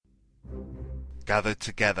gathered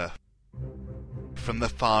together from the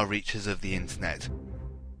far reaches of the internet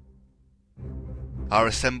are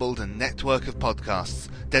assembled a network of podcasts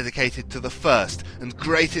dedicated to the first and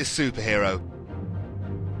greatest superhero,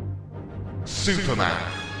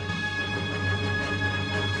 Superman.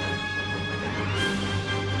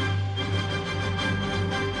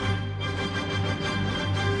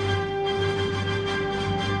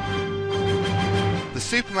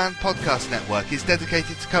 The Superman Podcast Network is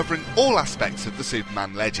dedicated to covering all aspects of the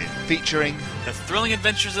Superman legend, featuring The Thrilling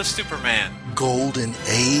Adventures of Superman, Golden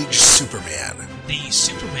Age Superman, the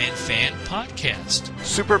Superman Fan Podcast,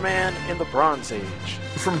 Superman in the Bronze Age,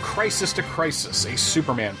 From Crisis to Crisis, a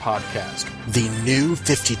Superman podcast, The New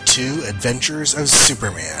 52 Adventures of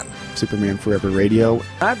Superman, Superman Forever Radio.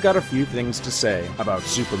 I've got a few things to say about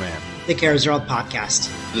Superman. The Carousel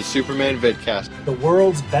Podcast, the Superman Vidcast, the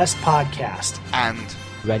world's best podcast, and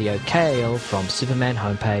Radio KL from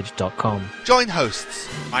SupermanHomepage.com. Join hosts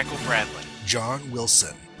Michael Bradley, John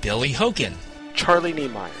Wilson, Billy Hogan, Charlie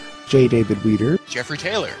Niemeyer, J. David Weeder, Jeffrey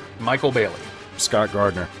Taylor, Michael Bailey, Scott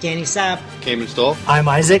Gardner, Danny Sapp, Cayman Stoll. I'm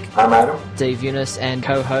Isaac, I'm Adam, Steve Eunice, and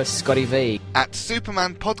co-host Scotty V at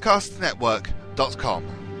SupermanPodcastNetwork.com.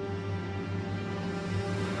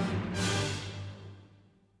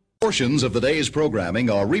 Portions of the day's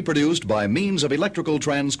programming are reproduced by means of electrical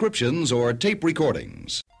transcriptions or tape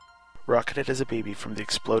recordings. Rocketed as a baby from the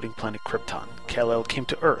exploding planet Krypton, Kal-El came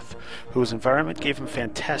to Earth, whose environment gave him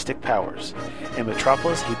fantastic powers. In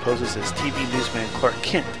Metropolis, he poses as TV newsman Clark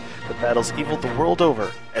Kent, but battles evil the world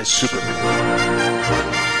over as Superman.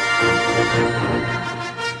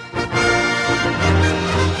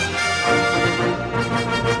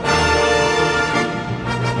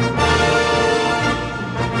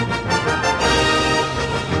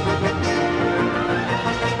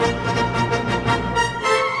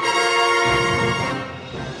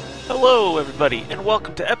 Hello, everybody, and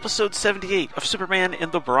welcome to episode 78 of Superman in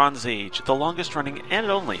the Bronze Age, the longest-running and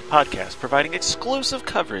only podcast providing exclusive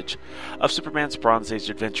coverage of Superman's Bronze Age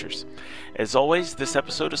adventures. As always, this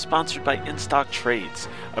episode is sponsored by InStock Trades,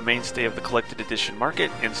 a mainstay of the collected edition market.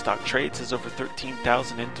 InStock Trades has over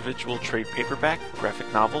 13,000 individual trade paperback,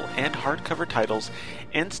 graphic novel, and hardcover titles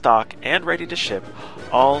in stock and ready to ship,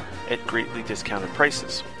 all at greatly discounted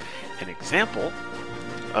prices. An example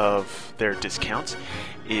of their discounts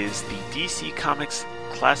is the DC Comics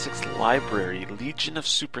Classics Library, Legion of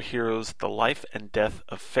Superheroes, The Life and Death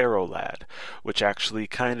of Pharaoh Lad, which actually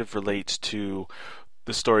kind of relates to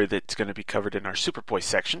the story that's going to be covered in our Superboy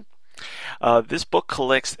section. This book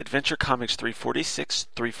collects Adventure Comics 346,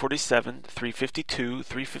 347, 352,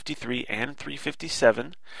 353, and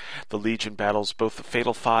 357. The Legion battles both the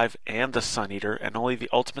Fatal Five and the Sun Eater, and only the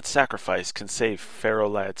ultimate sacrifice can save Pharaoh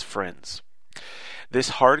Lad's friends.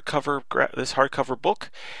 This hardcover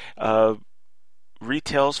book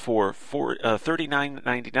retails for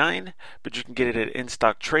 $39.99, but you can get it at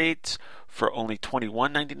InStock Trades for only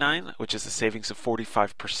 $21.99, which is a savings of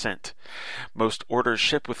 45%. Most orders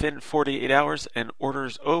ship within 48 hours, and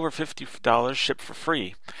orders over $50 ship for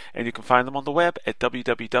free. And you can find them on the web at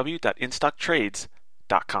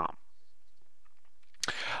www.instocktrades.com.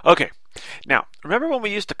 Okay, now, remember when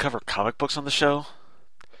we used to cover comic books on the show?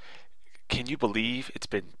 Can you believe it's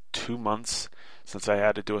been 2 months since I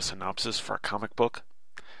had to do a synopsis for a comic book?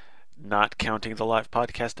 Not counting the live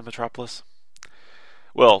podcast in Metropolis?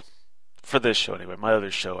 Well, for this show anyway. My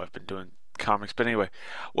other show I've been doing comics. But anyway,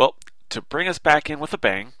 well, to bring us back in with a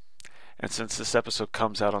bang, and since this episode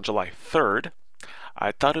comes out on July 3rd,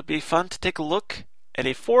 I thought it would be fun to take a look at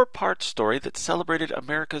a 4-part story that celebrated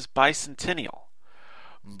America's bicentennial.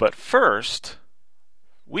 But first,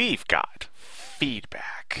 we've got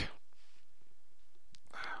feedback.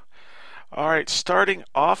 Alright, starting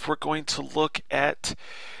off, we're going to look at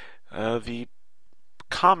the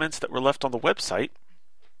comments that were left on the website.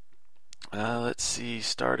 Let's see,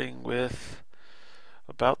 starting with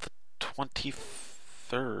about the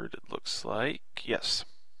 23rd, it looks like. Yes.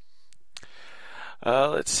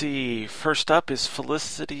 Let's see, first up is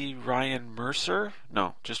Felicity Ryan Mercer.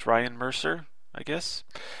 No, just Ryan Mercer, I guess.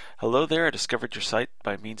 Hello there, I discovered your site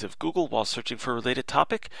by means of Google while searching for a related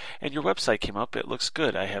topic, and your website came up. It looks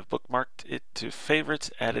good. I have bookmarked it to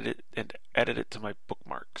favorites, added it to my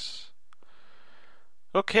bookmarks.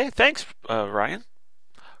 Okay, thanks, Ryan.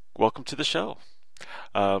 Welcome to the show.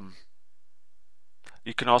 You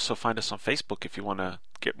can also find us on Facebook if you want to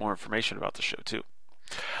get more information about the show, too.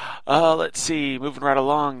 Let's see, moving right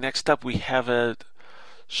along. Next up, we have a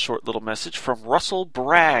short little message from Russell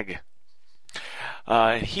Bragg.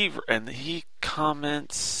 He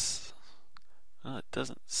comments. It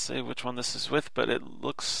doesn't say which one this is with, but it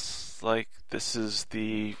looks like this is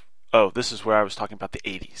the this is where I was talking about the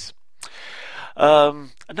 80s.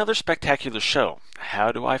 Another spectacular show.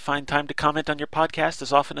 How do I find time to comment on your podcast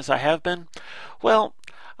as often as I have been? Well,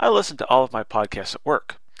 I listen to all of my podcasts at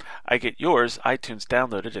work. I get yours iTunes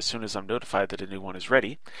downloaded as soon as I'm notified that a new one is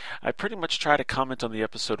ready. I pretty much try to comment on the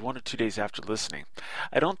episode 1 or 2 days after listening.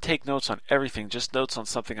 I don't take notes on everything, just notes on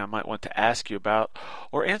something I might want to ask you about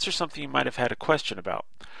or answer something you might have had a question about.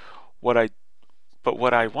 But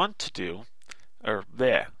what I want to do, let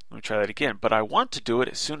me try that again. But I want to do it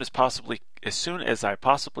as soon as I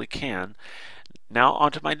possibly can. Now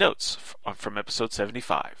onto my notes from episode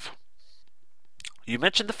 75. You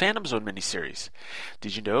mentioned the Phantom Zone miniseries.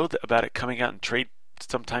 Did you know about it coming out in trade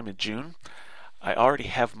sometime in June? I already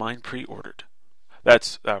have mine pre-ordered.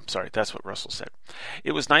 That's what Russell said.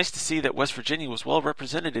 It was nice to see that West Virginia was well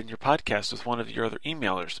represented in your podcast with one of your other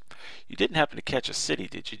emailers. You didn't happen to catch a city,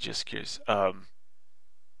 did you? Just curious.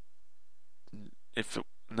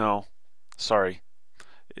 No, sorry.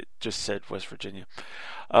 It just said West Virginia.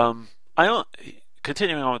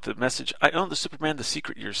 Continuing on with the message, I own the Superman The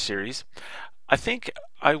Secret Years series. I think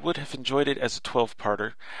I would have enjoyed it as a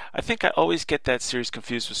 12-parter. I think I always get that series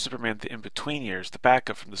confused with Superman The In-Between Years, the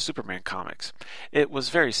backup from the Superman comics. It was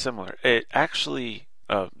very similar. It actually,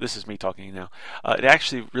 this is me talking now, it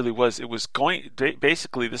actually really was. It was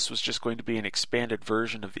basically this was just going to be an expanded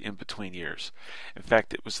version of the In-Between Years. In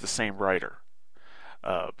fact, it was the same writer,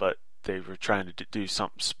 but they were trying to do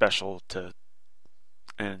something special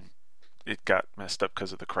and it got messed up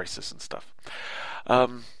because of the crisis and stuff.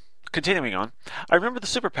 Continuing on, I remember the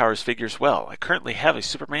Superpowers figures well. I currently have a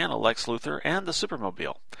Superman, a Lex Luthor, and the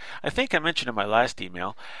Supermobile. I think I mentioned in my last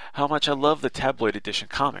email how much I love the tabloid edition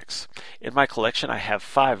comics. In my collection, I have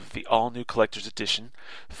 5 of the all-new collector's edition,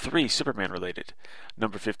 3 Superman-related.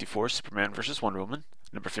 Number 54, Superman vs. Wonder Woman.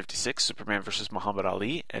 Number 56, Superman vs. Muhammad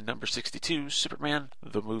Ali. And number 62, Superman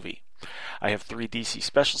the Movie. I have 3 DC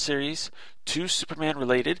Special Series, 2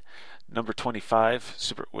 Superman-related, number 25,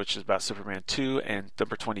 which is about Superman 2, and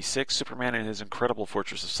number 26, Superman and His Incredible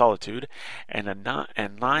Fortress of Solitude, and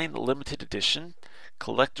 9 limited edition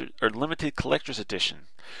limited collector's edition.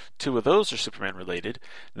 2 of those are Superman-related.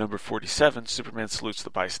 Number 47, Superman Salutes the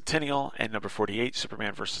Bicentennial, and number 48,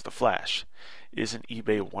 Superman vs. The Flash. Isn't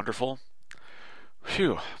eBay wonderful?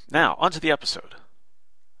 Phew. Now, onto the episode.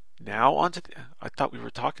 I thought we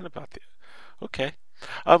were talking about okay.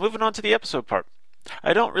 Moving on to the episode part.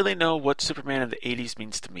 I don't really know what Superman in the 80s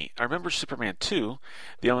means to me. I remember Superman 2,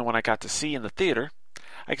 the only one I got to see in the theater.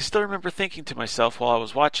 I can still remember thinking to myself while I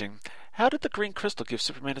was watching, how did the green crystal give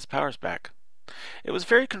Superman his powers back? It was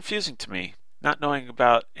very confusing to me, not knowing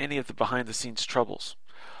about any of the behind-the-scenes troubles.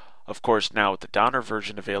 Of course, now with the Donner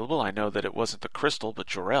version available, I know that it wasn't the crystal but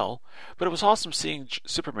Jor-El, but it was awesome seeing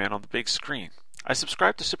Superman on the big screen. I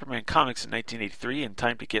subscribed to Superman comics in 1983 in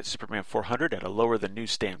time to get Superman 400 at a lower than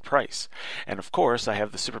newsstand price. And of course, I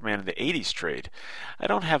have the Superman in the 80s trade. I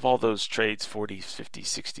don't have all those trades, 40s, 50s,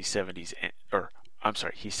 60s, 70s,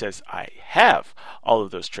 he says I have all of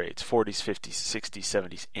those trades, 40s, 50s, 60s,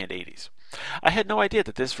 70s, and 80s. I had no idea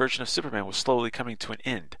that this version of Superman was slowly coming to an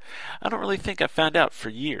end. I don't really think I found out for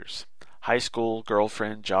years. High school,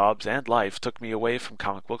 girlfriend, jobs, and life took me away from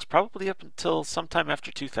comic books probably up until sometime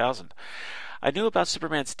after 2000. I knew about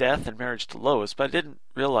Superman's death and marriage to Lois, but I didn't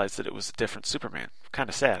realize that it was a different Superman. Kind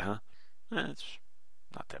of sad, huh? It's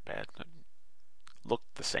not that bad. It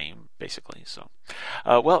looked the same, basically. So,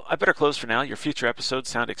 well, I better close for now. Your future episodes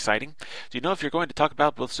sound exciting. Do you know if you're going to talk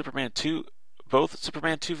about both Superman 2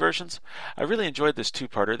 versions? I really enjoyed this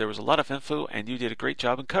 2-parter. There was a lot of info, and you did a great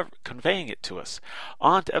job in conveying it to us.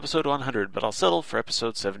 On to episode 100, but I'll settle for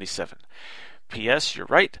episode 77. P.S. You're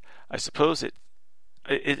right. I suppose it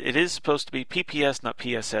is supposed to be PPS, not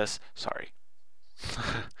PSS. Sorry.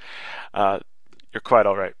 You're quite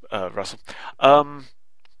all right, Russell.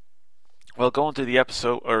 Well, going through the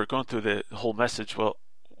episode, or going through the whole message, well,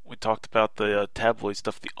 we talked about the tabloid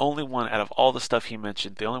stuff. The only one out of all the stuff he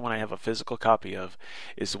mentioned, the only one I have a physical copy of,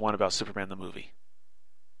 is the one about Superman the movie.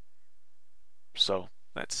 So,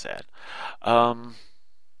 that's sad.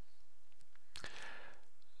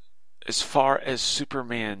 As far as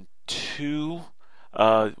Superman 2,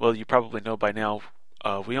 well, you probably know by now,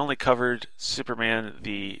 we only covered Superman,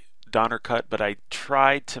 the Donner cut, but I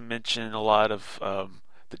tried to mention a lot of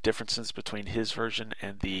the differences between his version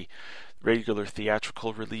and the regular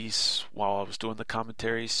theatrical release while I was doing the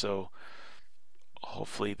commentary, so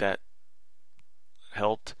hopefully that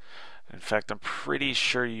helped. In fact, I'm pretty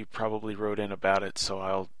sure you probably wrote in about it, so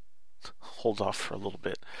I'll hold off for a little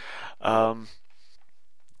bit.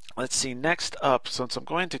 Let's see, next up, since I'm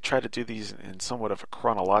going to try to do these in somewhat of a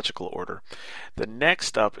chronological order, the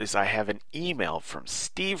next up is I have an email from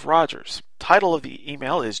Steve Rogers. Title of the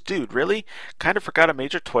email is, Dude, really? Kind of forgot a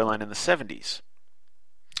major toy line in the 70s.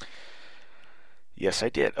 Yes, I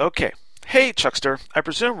did. Okay. Hey, Chuckster. I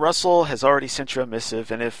presume Russell has already sent you a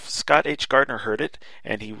missive, and if Scott H. Gardner heard it,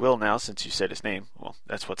 and he will now since you said his name, well,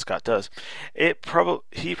 that's what Scott does, he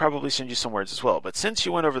probably sent you some words as well. But since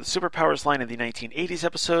you went over the Superpowers line in the 1980s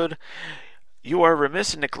episode, you are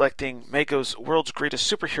remiss in neglecting Mego's World's Greatest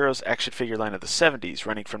Superheroes action figure line of the 70s,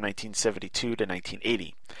 running from 1972 to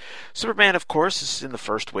 1980. Superman, of course, is in the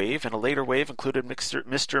first wave, and a later wave included Mr.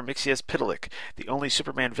 Mxyzptlk, the only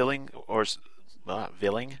Superman villain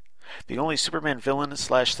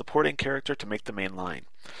 / supporting character to make the main line.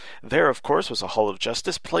 There, of course, was a Hall of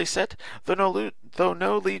Justice playset, though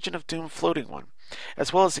no Legion of Doom floating one,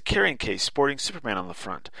 as well as a carrying case sporting Superman on the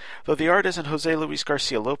front, though the art isn't Jose Luis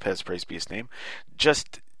Garcia Lopez, praise be his name,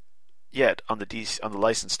 just yet on the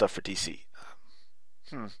licensed stuff for DC.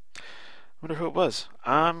 I wonder who it was.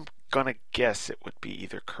 I'm gonna guess it would be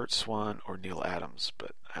either Kurt Swan or Neil Adams,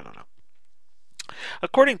 but I don't know.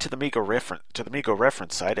 According to the Mego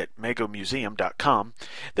reference site at megomuseum.com,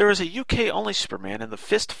 there is a UK-only Superman in the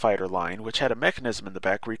Fist Fighter line, which had a mechanism in the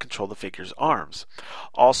back where you control the figure's arms.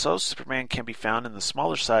 Also, Superman can be found in the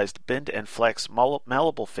smaller-sized Bend and Flex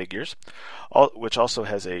Malleable figures, which also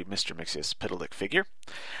has a Mr. Mxyzptlk figure,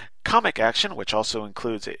 Comic Action, which also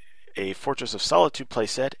includes a Fortress of Solitude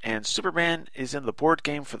playset, and Superman is in the board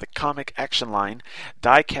game for the Comic Action line,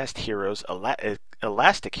 Die-Cast Heroes,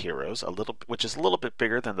 Elastic Heroes, which is a little bit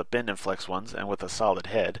bigger than the Bend and Flex ones and with a solid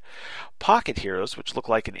head, Pocket Heroes, which look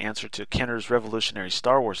like an answer to Kenner's revolutionary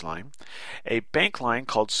Star Wars line, a bank line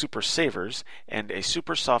called Super Savers, and a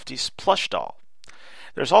Super Softies plush doll.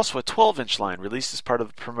 There's also a 12-inch line released as part of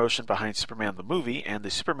the promotion behind Superman the movie, and the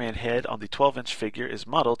Superman head on the 12-inch figure is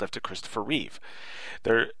modeled after Christopher Reeve.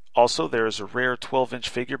 There is a rare 12-inch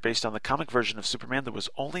figure based on the comic version of Superman that was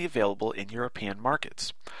only available in European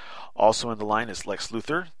markets. Also in the line is Lex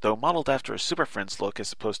Luthor, though modeled after a Super Friends look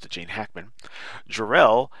as opposed to Gene Hackman.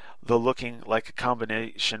 Jor-El, though looking like a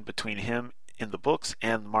combination between him in the books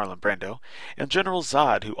and Marlon Brando, and General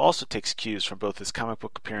Zod, who also takes cues from both his comic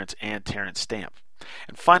book appearance and Terrence Stamp.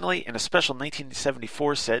 And finally, in a special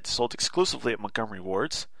 1974 set sold exclusively at Montgomery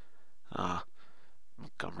Ward's.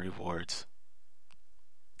 Montgomery Ward's.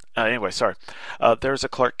 There's a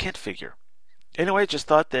Clark Kent figure. Just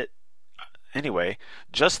thought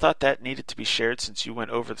that needed to be shared since you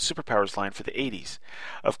went over the Superpowers line for the 80s.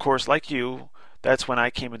 Of course, like you, that's when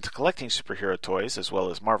I came into collecting superhero toys as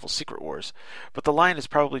well as Marvel's Secret Wars, but the line is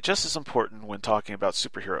probably just as important when talking about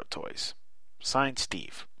superhero toys. Signed,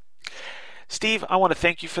 Steve. Steve, I want to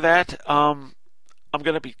thank you for that. I'm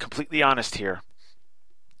going to be completely honest here.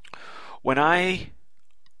 When I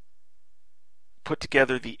put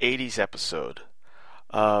together the 80s episode,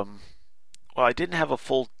 I didn't have a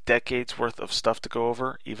full decade's worth of stuff to go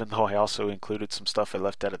over, even though I also included some stuff I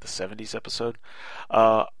left out of the 70s episode.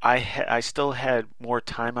 I still had more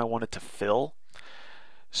time I wanted to fill,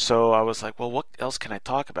 so I was like, well, what else can I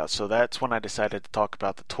talk about? So that's when I decided to talk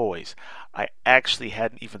about the toys. I actually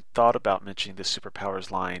hadn't even thought about mentioning the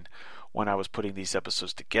Superpowers line when I was putting these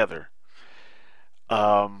episodes together.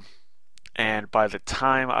 And by the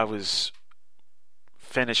time I was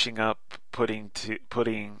finishing up putting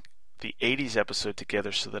the 80s episode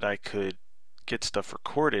together so that I could get stuff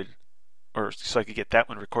recorded, or so I could get that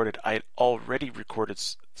one recorded, I had already recorded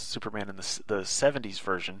Superman in the 70s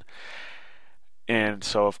version, and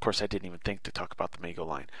so of course I didn't even think to talk about the Mego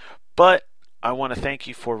line. But I want to thank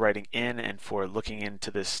you for writing in and for looking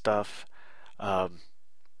into this stuff.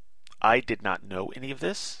 I did not know any of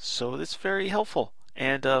this, so it's very helpful,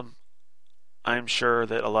 and I'm sure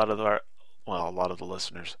that a lot of the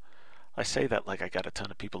listeners, I say that like I got a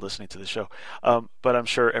ton of people listening to the show, but I'm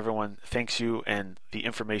sure everyone thanks you, and the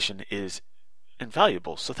information is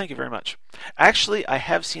invaluable. So thank you very much. Actually, I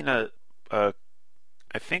have seen I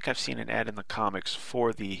think I've seen an ad in the comics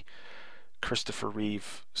for the Christopher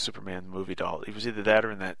Reeve Superman movie doll. It was either that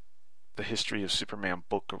or in the History of Superman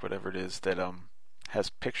book or whatever it is that has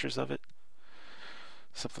pictures of it,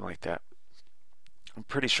 something like that. I'm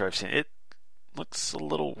pretty sure I've seen it. It looks a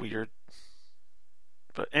little weird.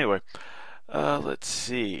 But anyway, let's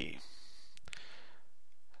see.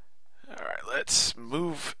 Alright, let's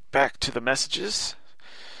move back to the messages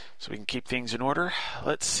so we can keep things in order.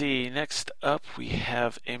 Let's see, next up we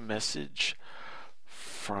have a message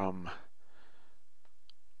from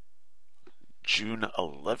June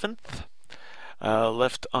 11th,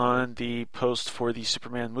 left on the post for the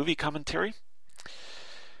Superman movie commentary.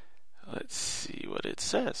 Let's see what it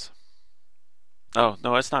says. Oh,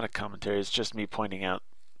 no, it's not a commentary. It's just me pointing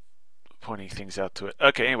things out to it.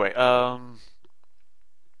 Okay, anyway, on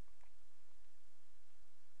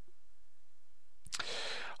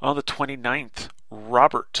the 29th,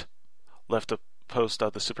 Robert left a post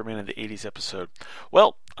of the Superman in the 80s episode.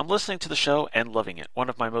 Well, I'm listening to the show and loving it. One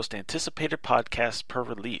of my most anticipated podcasts per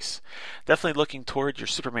release. Definitely looking toward your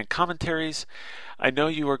Superman commentaries. I know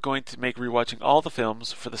you are going to make rewatching all the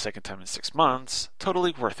films for the second time in 6 months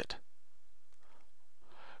totally worth it.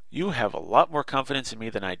 You have a lot more confidence in me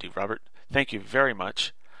than I do, Robert. Thank you very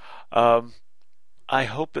much. I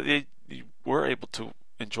hope that you were able to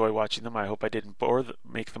enjoy watching them. I hope I didn't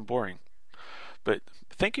make them boring. But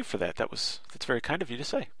thank you for that. That's very kind of you to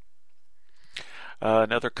say.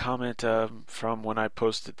 Another comment from when I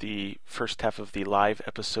posted the first half of the live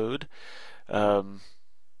episode,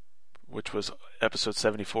 which was episode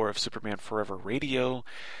 74 of Superman Forever Radio.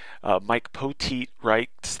 Mike Poteet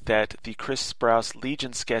writes that the Chris Sprouse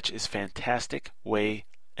Legion sketch is fantastic, way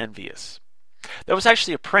envious. That was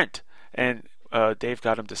actually a print, and Dave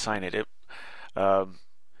got him to sign it.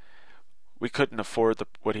 We couldn't afford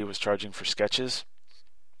what he was charging for sketches,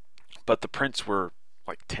 but the prints were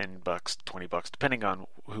like $10, $20, depending on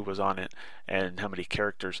who was on it and how many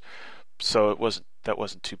characters. So that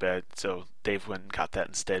wasn't too bad. So Dave went and got that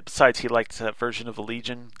instead. Besides, he liked that version of the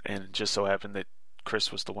Legion, and it just so happened that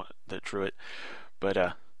Chris was the one that drew it.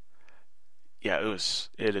 But yeah,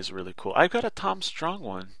 it is really cool. I've got a Tom Strong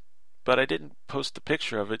one, but I didn't post a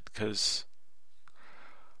picture of it because.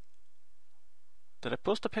 Did I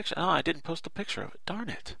post a picture? Oh, I didn't post a picture of it. Darn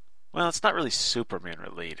it. Well, it's not really Superman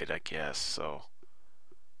related, I guess, so.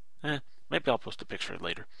 Maybe I'll post a picture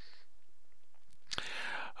later.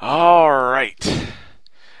 Alright.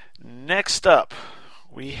 Next up,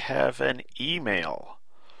 we have an email.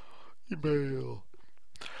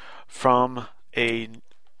 From I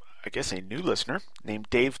guess a new listener named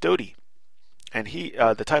Dave Doty. And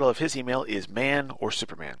the title of his email is Man or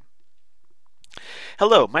Superman.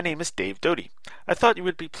 Hello, my name is Dave Doty. I thought you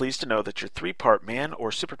would be pleased to know that your 3-part Man or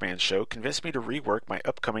Superman show convinced me to rework my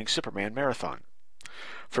upcoming Superman marathon.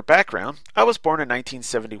 For background, I was born in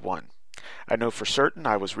 1971. I know for certain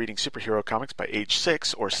I was reading superhero comics by age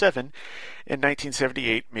 6 or 7 in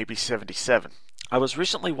 1978, maybe 77. I was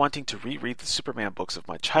recently wanting to reread the Superman books of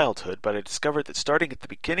my childhood, but I discovered that starting at the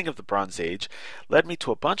beginning of the Bronze Age led me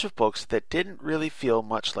to a bunch of books that didn't really feel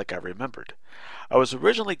much like I remembered. I was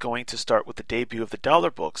originally going to start with the debut of the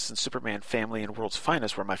Dollar books, and Superman Family and World's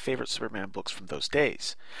Finest were my favorite Superman books from those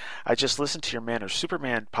days. I just listened to your Man or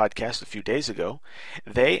Superman podcast a few days ago.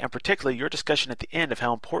 They, and particularly your discussion at the end of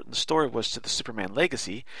how important the story was to the Superman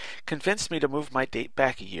legacy, convinced me to move my date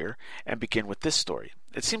back a year and begin with this story.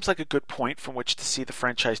 It seems like a good point from which to see the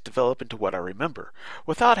franchise develop into what I remember,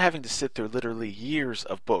 without having to sit through literally years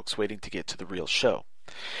of books waiting to get to the real show.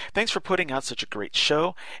 Thanks for putting out such a great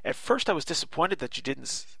show. At first I was disappointed that you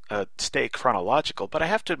didn't stay chronological, but I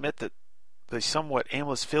have to admit that the somewhat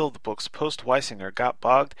aimless feel of the books post-Weisinger got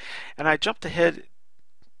bogged, and I jumped ahead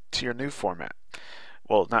to your new format.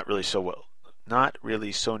 Well, not really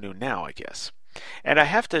so new now, I guess. And I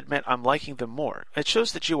have to admit I'm liking them more. It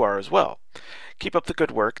shows that you are as well. Keep up the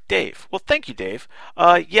good work, Dave. Well, thank you, Dave.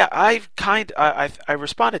 Yeah, I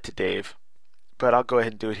responded to Dave, but I'll go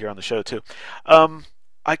ahead and do it here on the show too.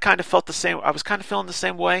 I kind of felt the same. I was kind of feeling the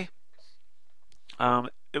same way. I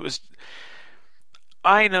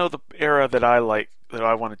know the era that I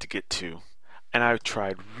wanted to get to, and I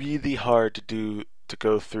tried really hard to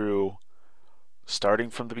go through,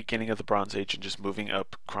 starting from the beginning of the Bronze Age and just moving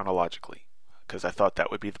up chronologically, because I thought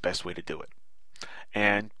that would be the best way to do it,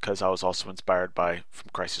 and because I was also inspired by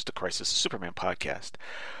From Crisis to Crisis, Superman podcast.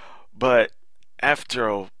 But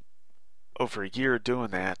after over a year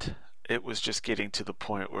doing that, it was just getting to the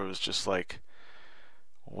point where it was just like,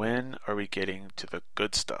 when are we getting to the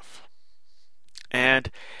good stuff?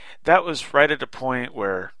 And that was right at a point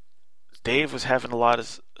where Dave was having a lot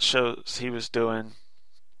of shows he was doing,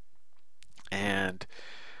 and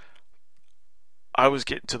I was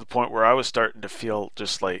getting to the point where I was starting to feel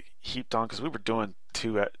just like heaped on, because we were doing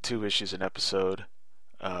two issues an episode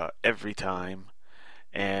every time.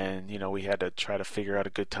 And, we had to try to figure out a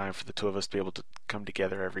good time for the two of us to be able to come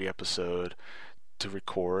together every episode to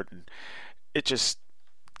record. And it just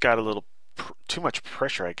got a little too much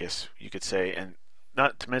pressure, I guess you could say. And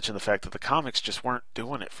not to mention the fact that the comics just weren't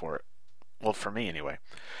doing it for it. Well, for me anyway.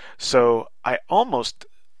 So I almost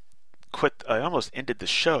ended the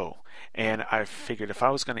show. And I figured if I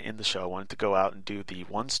was going to end the show, I wanted to go out and do the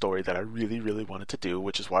one story that I really, really wanted to do,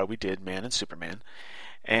 which is why we did Man and Superman.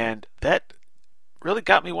 And that really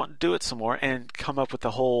got me wanting to do it some more and come up with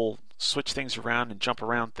the whole switch things around and jump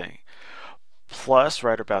around thing. Plus,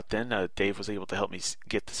 right about then, Dave was able to help me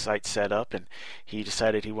get the site set up, and he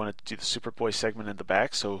decided he wanted to do the Superboy segment in the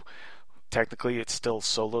back. So technically, it's still a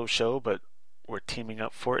solo show, but we're teaming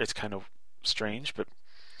up for it. It's kind of strange, but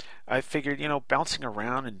I figured, bouncing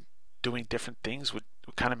around and doing different things would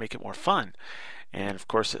kind of make it more fun. And of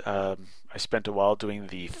course, I spent a while doing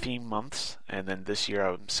the theme months, and then this year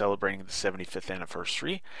I'm celebrating the 75th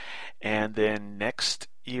anniversary. And then next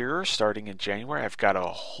year, starting in January,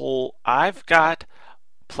 I've got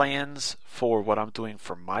plans for what I'm doing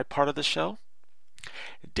for my part of the show.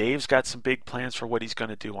 Dave's got some big plans for what he's going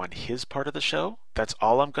to do on his part of the show. That's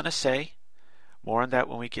all I'm going to say. More on that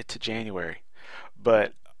when we get to January.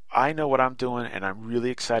 But I know what I'm doing, and I'm really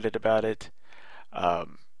excited about it.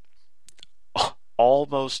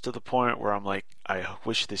 Almost to the point where I'm like, I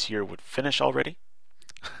wish this year would finish already.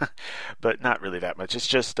 But not really that much. It's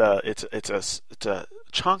just it's a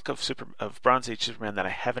chunk of Bronze Age Superman that I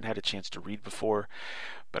haven't had a chance to read before,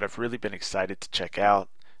 but I've really been excited to check out.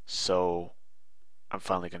 So I'm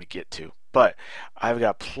finally going to get to. But I've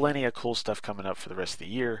got plenty of cool stuff coming up for the rest of the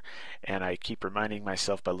year, and I keep reminding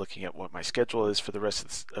myself by looking at what my schedule is for the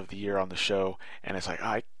rest of the year on the show, and it's like,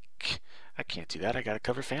 I can't do that. I got to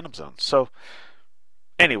cover Phantom Zone. So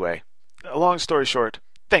anyway, long story short,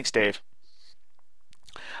 thanks, Dave.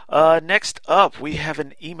 Next up, we have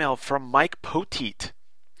an email from Mike Poteet.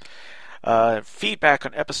 Feedback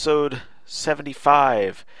on episode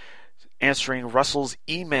 75, answering Russell's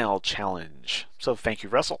email challenge. So thank you,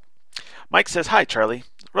 Russell. Mike says, "Hi, Charlie.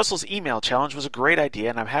 Russell's email challenge was a great idea,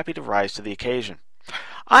 and I'm happy to rise to the occasion.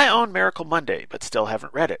 I own Miracle Monday, but still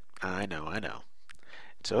haven't read it." I know.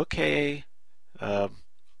 It's okay. I'll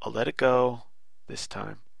let it go this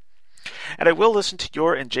time. "And I will listen to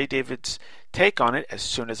your and Jay David's take on it as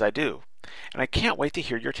soon as I do. And I can't wait to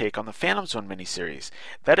hear your take on the Phantom Zone miniseries.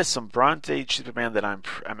 That is some Bronze Age Superman that I'm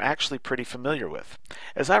actually pretty familiar with.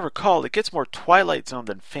 As I recall, it gets more Twilight Zone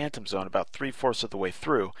than Phantom Zone about 3/4 of the way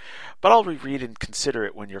through, but I'll reread and consider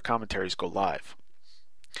it when your commentaries go live.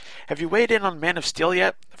 Have you weighed in on Man of Steel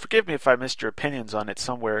yet? Forgive me if I missed your opinions on it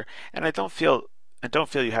somewhere, and don't feel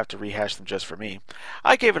you have to rehash them just for me.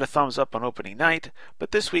 I gave it a thumbs up on opening night,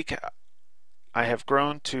 but this week I have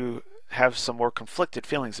grown to have some more conflicted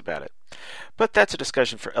feelings about it. But that's a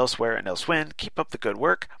discussion for elsewhere and elsewhen. Keep up the good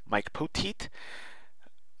work. Mike Poteet,"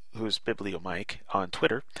 who's BiblioMike on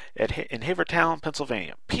Twitter, in Havertown,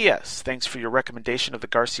 Pennsylvania. "P.S. Thanks for your recommendation of the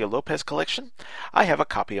Garcia Lopez collection. I have a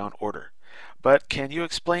copy on order. But can you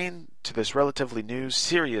explain to this relatively new,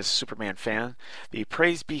 serious Superman fan the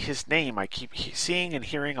praise be his name I keep seeing and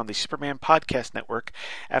hearing on the Superman Podcast Network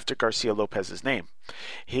after Garcia Lopez's name?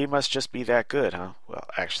 He must just be that good, huh? Well,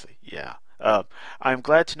 actually, yeah. I'm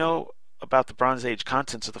glad to know about the Bronze Age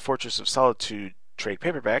contents of the Fortress of Solitude trade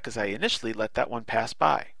paperback, as I initially let that one pass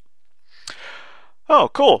by." Oh,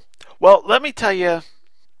 cool. Well, let me tell you,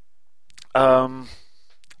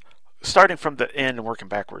 starting from the end and working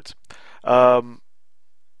backwards. I'm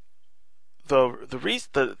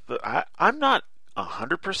not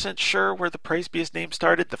 100% sure where the praise be his name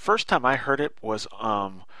started. The first time I heard it was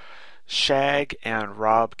Shag and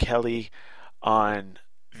Rob Kelly on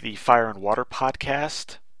the Fire and Water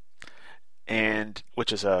podcast,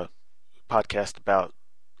 which is a podcast about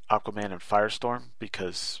Aquaman and Firestorm,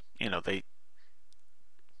 because they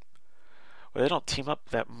don't team up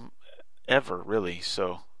that ever really.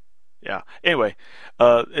 So yeah. Anyway,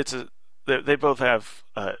 they both have.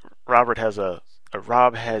 Rob has a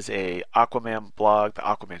Aquaman blog, the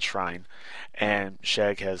Aquaman Shrine, and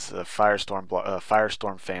Shag has a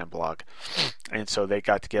Firestorm fan blog, and so they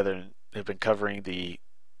got together and they've been covering the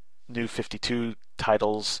New 52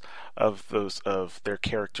 titles of their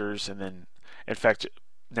characters, and then, in fact,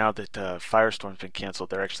 now that Firestorm's been canceled,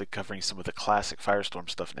 they're actually covering some of the classic Firestorm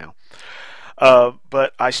stuff now.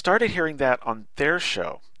 But I started hearing that on their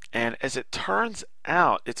show, and as it turns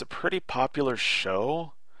out, it's a pretty popular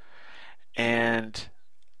show, and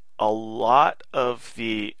a lot of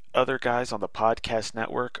the other guys on the podcast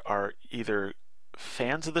network are either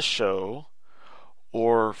fans of the show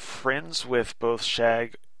or friends with both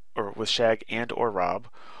Shag and or Rob,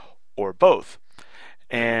 or both.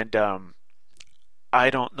 And I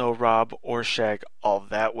don't know Rob or Shag all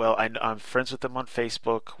that well. I'm friends with them on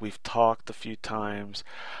Facebook. We've talked a few times.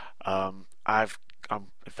 In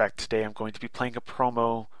fact, today I'm going to be playing a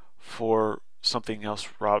promo for something else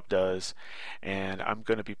Rob does, and I'm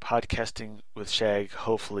going to be podcasting with Shag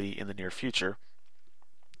hopefully in the near future.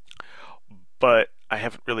 But I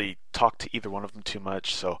haven't really talked to either one of them too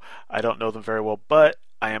much, so I don't know them very well. But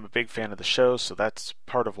I am a big fan of the show, so that's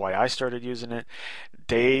part of why I started using it.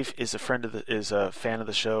 Dave is a fan of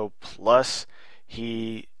the show, plus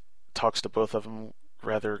he talks to both of them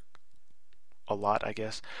rather a lot, I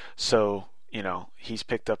guess. So, he's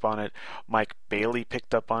picked up on it. Mike Bailey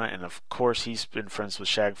picked up on it, and of course he's been friends with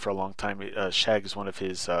Shag for a long time. Shag is one of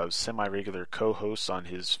his semi-regular co-hosts on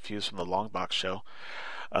his Views from the Long Box show.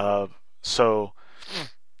 And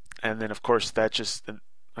then of course that just,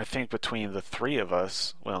 I think between the three of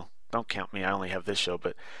us, well, don't count me, I only have this show,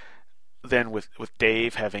 but then with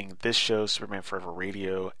Dave having this show, Superman Forever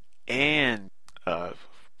Radio, and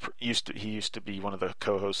he used to be one of the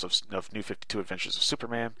co-hosts of New 52 Adventures of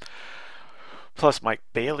Superman, plus Mike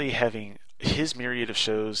Bailey having his myriad of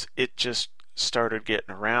shows, it just started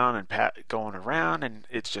getting around and going around, and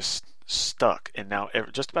it's just stuck. And now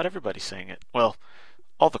just about everybody's saying it. Well,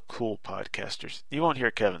 all the cool podcasters. You won't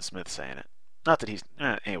hear Kevin Smith saying it. Not that he's...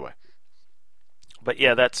 anyway. But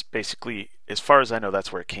yeah, that's basically, as far as I know,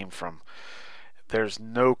 that's where it came from. There's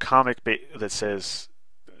no comic that says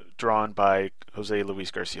drawn by Jose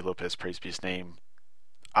Luis Garcia Lopez, praise be his name.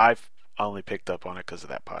 I've only picked up on it because of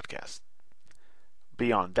that podcast.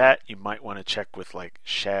 Beyond that, you might want to check with like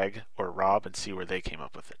Shag or Rob and see where they came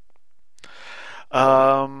up with it.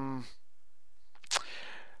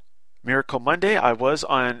 Miracle Monday, I was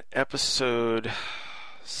on episode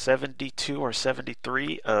 72 or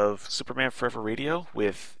 73 of Superman Forever Radio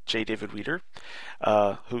with J. David Weeder,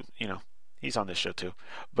 who, he's on this show too.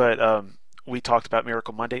 But we talked about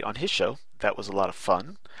Miracle Monday on his show. That was a lot of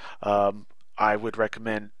fun. I would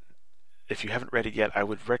recommend, if you haven't read it yet, I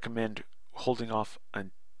would recommend holding off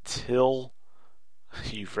until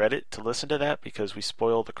you've read it to listen to that, because we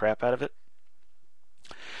spoil the crap out of it.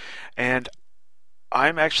 And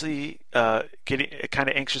I'm actually getting kind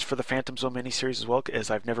of anxious for the Phantom Zone miniseries as well, as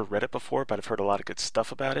I've never read it before, but I've heard a lot of good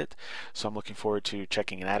stuff about it, so I'm looking forward to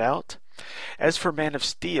checking that out. As for Man of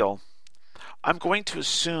Steel, I'm going to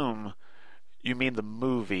assume you mean the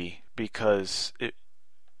movie, because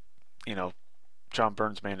John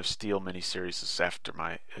Byrne's Man of Steel miniseries is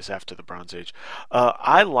after the Bronze Age.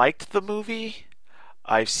 I liked the movie.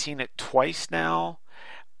 I've seen it twice now.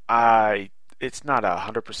 It's not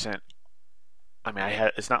 100%. I mean,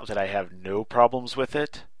 it's not that I have no problems with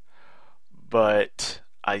it, but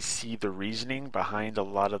I see the reasoning behind a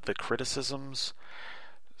lot of the criticisms.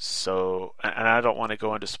 So, and I don't want to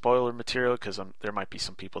go into spoiler material because there might be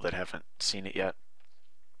some people that haven't seen it yet.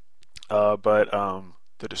 But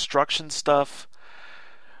the destruction stuff,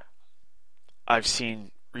 I've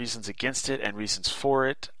seen reasons against it and reasons for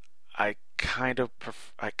it. I kind of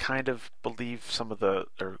believe some of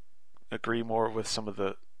or agree more with some of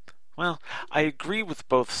the. Well, I agree with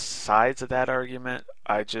both sides of that argument.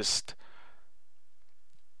 I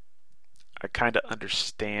kind of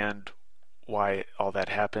understand why all that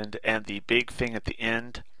happened, and the big thing at the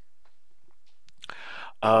end,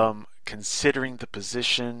 considering the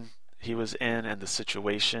position he was in and the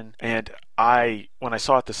situation, and when I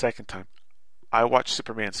saw it the second time, I watched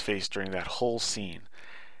Superman's face during that whole scene,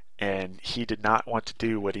 and he did not want to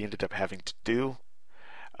do what he ended up having to do.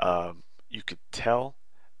 You could tell,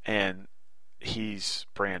 and he's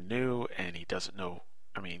brand new, and he doesn't know.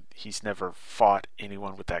 I mean, he's never fought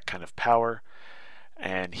anyone with that kind of power,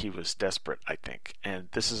 and he was desperate, I think. And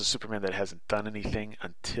this is a Superman that hasn't done anything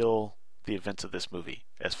until the events of this movie,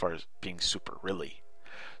 as far as being super, really.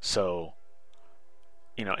 So,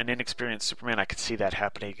 an inexperienced Superman, I could see that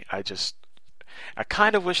happening. I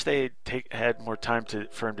kind of wish they had more time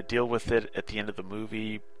for him to deal with it at the end of the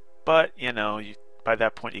movie, but by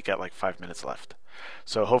that point you got like 5 minutes left.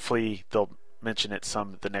 So hopefully they'll mention it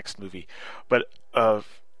the next movie. But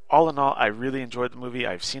all in all, I really enjoyed the movie.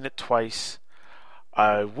 I've seen it twice.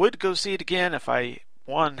 I would go see it again if I,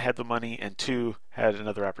 1, had the money, and 2, had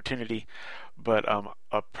another opportunity. But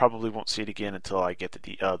I probably won't see it again until I get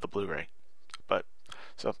the Blu-ray.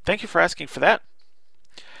 So thank you for asking for that.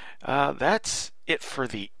 That's it for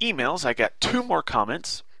the emails. I got 2 more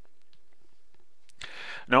comments.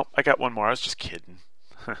 No, I got 1 more. I was just kidding.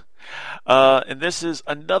 And this is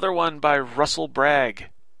another one by Russell Bragg,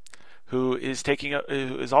 who is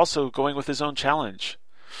also going with his own challenge,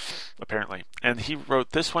 apparently. And he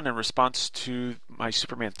wrote this one in response to my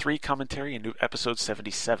Superman 3 commentary in episode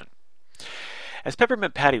 77. As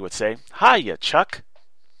Peppermint Patty would say, "Hiya, Chuck."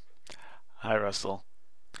 Hi, Russell.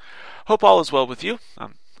 Hope all is well with you.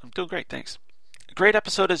 I'm doing great, thanks. Great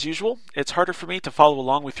episode as usual. It's harder for me to follow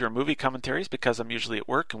along with your movie commentaries because I'm usually at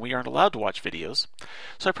work and we aren't allowed to watch videos.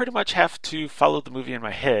 So I pretty much have to follow the movie in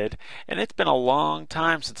my head, and it's been a long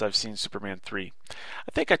time since I've seen Superman 3.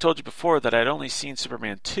 I think I told you before that I'd only seen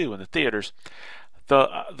Superman 2 in the theaters.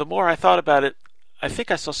 The more I thought about it, I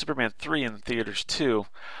think I saw Superman 3 in the theaters too.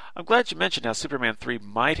 I'm glad you mentioned how Superman 3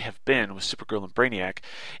 might have been with Supergirl and Brainiac.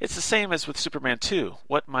 It's the same as with Superman 2.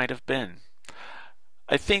 What might have been?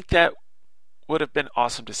 I think that would have been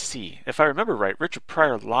awesome to see. If I remember right, Richard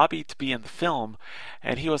Pryor lobbied to be in the film,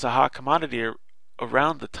 and he was a hot commodity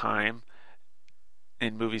around the time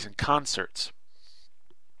in movies and concerts.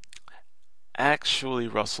 Actually,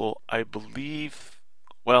 Russell, I believe...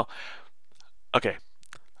 Well, okay.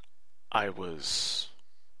 I was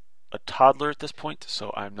a toddler at this point,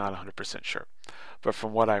 so I'm not 100% sure. But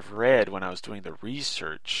from what I've read when I was doing the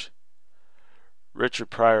research, Richard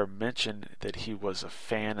Pryor mentioned that he was a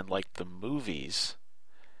fan and liked the movies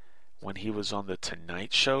when he was on The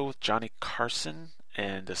Tonight Show with Johnny Carson,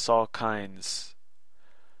 and the Salkinds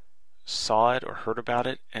saw it or heard about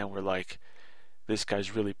it and were like, this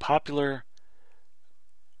guy's really popular,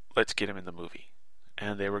 let's get him in the movie.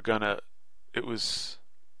 And they were gonna, it was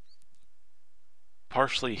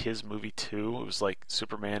partially his movie too. It was like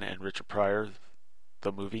Superman and Richard Pryor,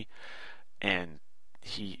 the movie, and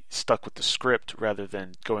he stuck with the script rather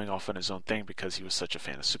than going off on his own thing because he was such a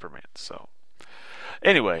fan of Superman. So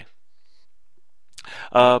anyway,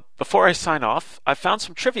 before I sign off, I found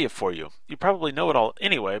some trivia for you. You probably know it all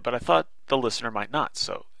anyway, but I thought the listener might not.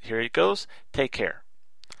 So here it goes. Take care.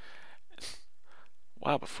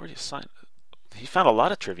 Wow, before you sign, he found a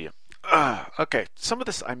lot of trivia. Okay, some of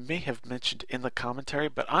this I may have mentioned in the commentary,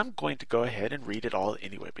 but I'm going to go ahead and read it all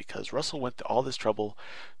anyway because Russell went to all this trouble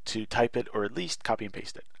to type it or at least copy and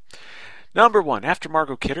paste it. Number 1. After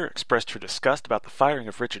Margot Kidder expressed her disgust about the firing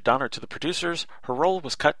of Richard Donner to the producers, her role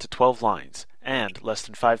was cut to 12 lines and less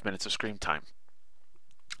than 5 minutes of screen time.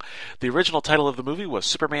 The original title of the movie was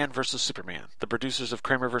Superman vs. Superman. The producers of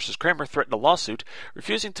Kramer vs. Kramer threatened a lawsuit,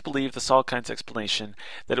 refusing to believe the Salkinds' explanation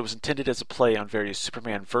that it was intended as a play on various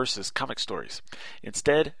Superman vs. comic stories.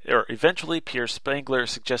 Eventually, Pierre Spangler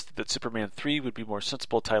suggested that Superman 3 would be a more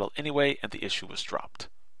sensible title anyway, and the issue was dropped.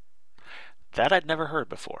 That I'd never heard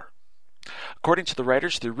before. According to the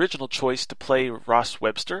writers, the original choice to play Ross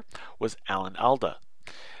Webster was Alan Alda.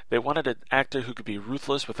 They wanted an actor who could be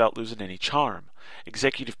ruthless without losing any charm.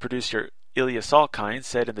 Executive producer Ilya Salkind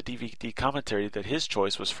said in the DVD commentary that his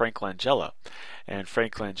choice was Frank Langella. And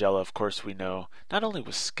Frank Langella, of course, we know, not only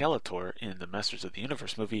was Skeletor in the Masters of the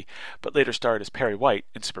Universe movie, but later starred as Perry White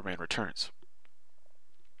in Superman Returns.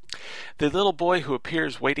 The little boy who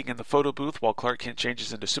appears waiting in the photo booth while Clark Kent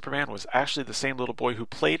changes into Superman was actually the same little boy who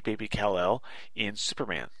played Baby Kal-El in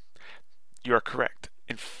Superman. You are correct.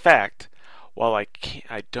 In fact, while I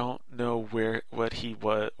don't know where he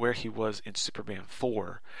was in Superman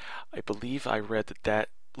 4, I believe I read that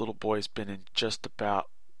little boy's been in just about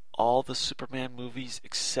all the Superman movies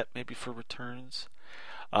except maybe for Returns.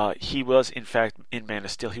 He was, in fact, in Man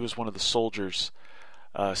of Steel. He was one of the soldiers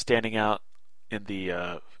standing out in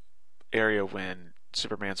the area when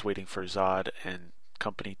Superman's waiting for Zod and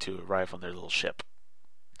company to arrive on their little ship.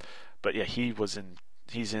 But yeah, he's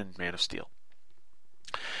in Man of Steel.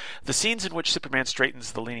 The scenes in which Superman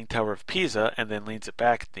straightens the Leaning Tower of Pisa and then leans it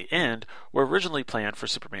back at the end were originally planned for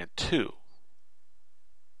Superman 2.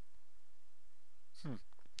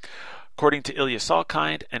 According to Ilya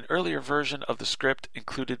Salkind, an earlier version of the script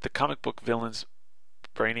included the comic book villains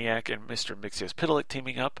Brainiac and Mr. Mxyzptlk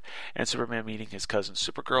teaming up, and Superman meeting his cousin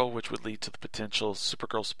Supergirl, which would lead to the potential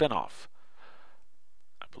Supergirl spinoff.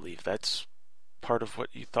 I believe that's part of what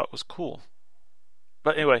you thought was cool.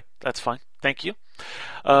 But anyway, that's fine. Thank you.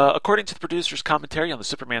 According to the producer's commentary on the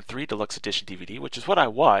Superman 3 Deluxe Edition DVD, which is what I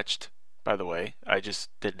watched, by the way, I just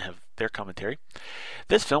didn't have their commentary,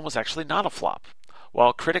 this film was actually not a flop.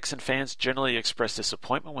 While critics and fans generally expressed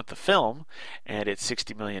disappointment with the film and its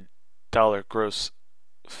 $60 million gross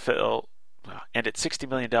fell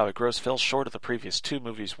short of the previous two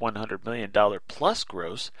movies' $100 million plus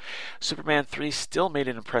gross, Superman 3 still made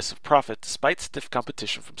an impressive profit despite stiff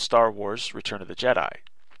competition from Star Wars: Return of the Jedi,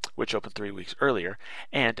 which opened 3 weeks earlier,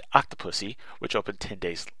 and Octopussy, which opened 10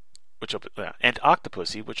 days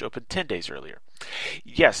earlier.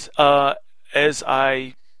 Yes, as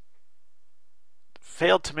I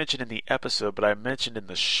failed to mention in the episode, but I mentioned in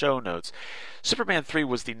the show notes, Superman 3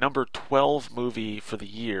 was the number 12 movie for the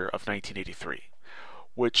year of 1983,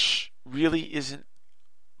 which really isn't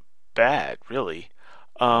bad, really.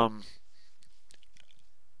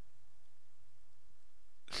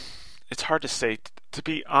 It's hard to say. To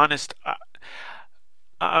be honest,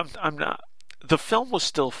 I'm not. The film was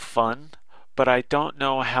still fun, but I don't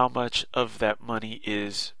know how much of that money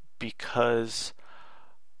is because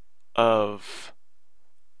of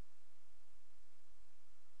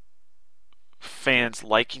fans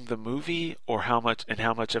liking the movie, or how much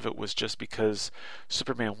of it was just because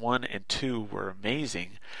Superman 1 and 2 were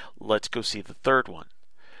amazing, let's go see the third one.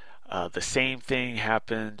 The same thing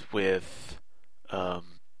happened with,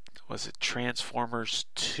 was it Transformers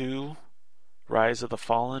 2? Rise of the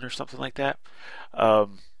Fallen or something like that? That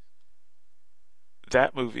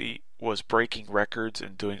movie was breaking records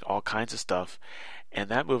and doing all kinds of stuff, and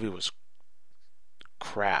that movie was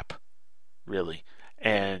crap, really.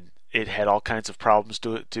 And it had all kinds of problems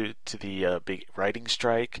due to the big writing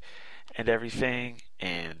strike and everything,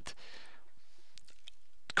 and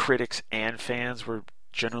critics and fans were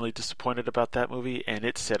generally disappointed about that movie, and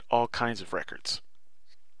it set all kinds of records.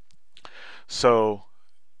 So,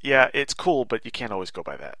 yeah, it's cool, but you can't always go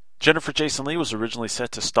by that. Jennifer Jason Leigh was originally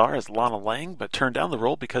set to star as Lana Lang, but turned down the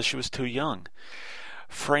role because she was too young.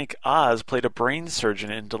 Frank Oz played a brain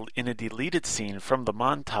surgeon in a deleted scene from the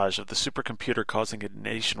montage of the supercomputer causing a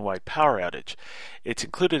nationwide power outage. It's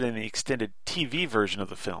included in the extended TV version of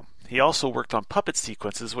the film. He also worked on puppet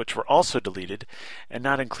sequences, which were also deleted and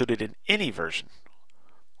not included in any version.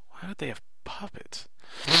 Why would they have puppets?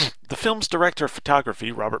 The film's director of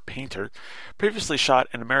photography, Robert Painter, previously shot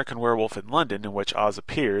An American Werewolf in London, in which Oz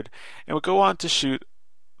appeared, and would go on to shoot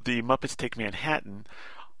The Muppets Take Manhattan,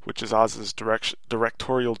 which is Oz's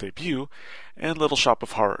directorial debut, and Little Shop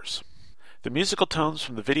of Horrors. The musical tones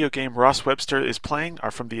from the video game Ross Webster is playing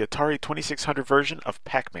are from the Atari 2600 version of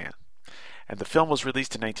Pac-Man. And the film was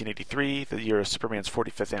released in 1983, the year of Superman's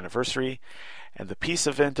 45th anniversary, and the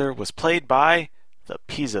Pizza Vendor was played by the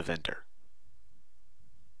Pizza Vendor.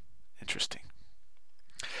 Interesting.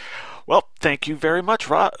 Well, thank you very much,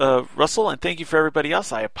 Russell, and thank you for everybody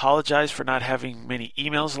else. I apologize for not having many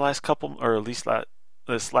emails the last couple, or at least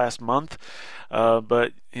this last month,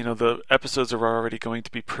 but the episodes are already going to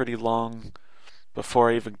be pretty long before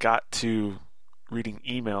I even got to reading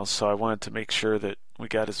emails, so I wanted to make sure that we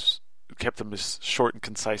kept them as short and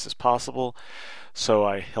concise as possible, so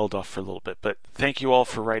I held off for a little bit. But thank you all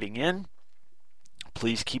for writing in.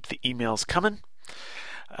 Please keep the emails coming.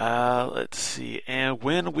 Let's see, and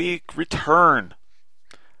when we return,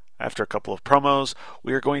 after a couple of promos,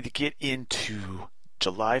 we are going to get into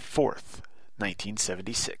July 4th,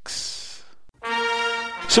 1976.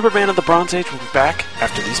 Superman of the Bronze Age will be back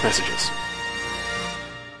after these messages.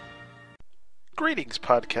 Greetings,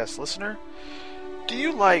 podcast listener. Do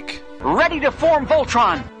you like Ready to Form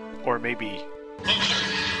Voltron? Or maybe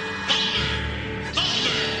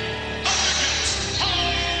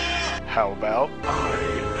how about I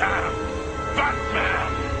am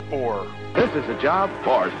Batman? Or this is a job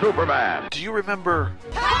for Superman. Do you remember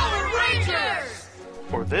Power Rangers?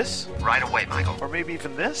 Or this? Right away, Michael. Or maybe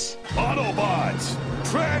even this? Autobots,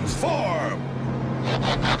 transform!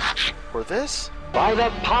 Or this? By the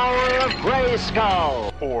power of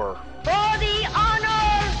Grayskull! Or for the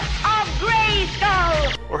honor of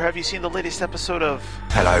Grayskull! Or have you seen the latest episode of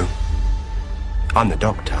Hello, I'm the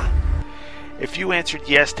Doctor. If you answered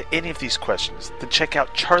yes to any of these questions, then check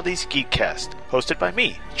out Charlie's Geekcast, hosted by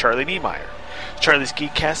me, Charlie Niemeyer. Charlie's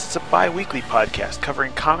Geekcast is a bi-weekly podcast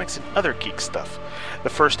covering comics and other geek stuff.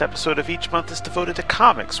 The first episode of each month is devoted to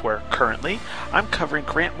comics, where, currently, I'm covering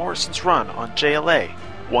Grant Morrison's run on JLA,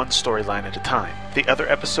 one storyline at a time. The other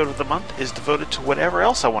episode of the month is devoted to whatever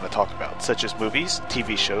else I want to talk about, such as movies,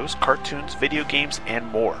 TV shows, cartoons, video games, and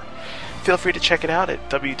more. Feel free to check it out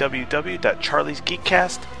at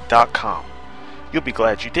www.charliesgeekcast.com. You'll be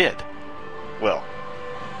glad you did. Well,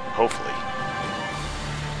 hopefully.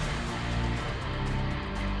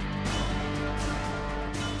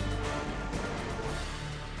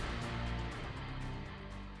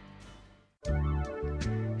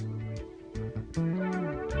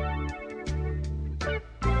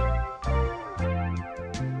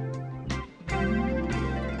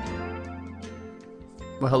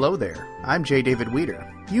 Well, hello there. I'm J. David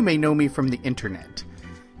Weeder. You may know me from the internet.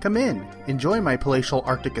 Come in, enjoy my palatial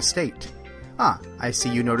Arctic estate. I see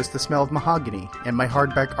you noticed the smell of mahogany and my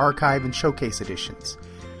hardback archive and showcase editions.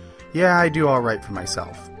 Yeah, I do alright for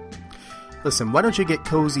myself. Listen, why don't you get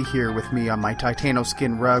cozy here with me on my Titano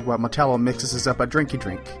skin rug while Metallo mixes us up a drinky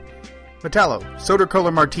drink. Metallo, soda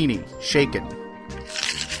color martini, shaken.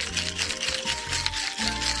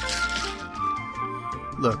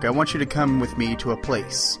 Look, I want you to come with me to a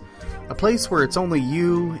place. A place where it's only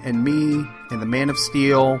you and me and the Man of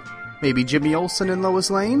Steel, maybe Jimmy Olsen and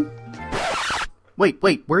Lois Lane? Wait,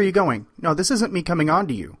 where are you going? No, this isn't me coming on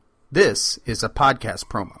to you. This is a podcast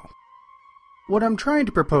promo. What I'm trying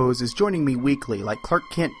to propose is joining me weekly like Clark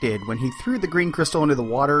Kent did when he threw the green crystal into the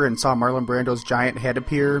water and saw Marlon Brando's giant head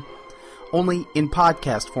appear, only in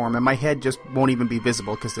podcast form, and my head just won't even be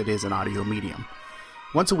visible because it is an audio medium.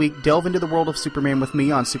 Once a week, delve into the world of Superman with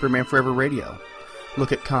me on Superman Forever Radio.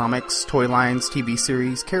 Look at comics, toy lines, TV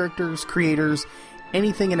series, characters, creators,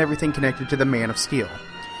 anything and everything connected to the Man of Steel.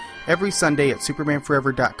 Every Sunday at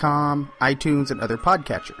SupermanForever.com, iTunes, and other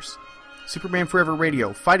podcatchers. Superman Forever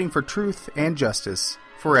Radio, fighting for truth and justice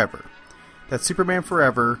forever. That's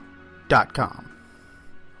SupermanForever.com.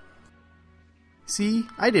 See,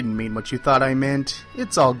 I didn't mean what you thought I meant.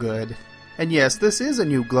 It's all good. And yes, this is a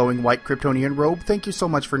new glowing white Kryptonian robe. Thank you so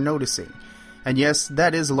much for noticing. And yes,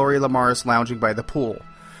 that is Lori Lamaris lounging by the pool.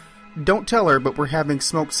 Don't tell her, but we're having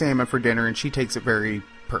smoked salmon for dinner and she takes it very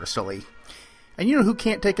personally. And you know who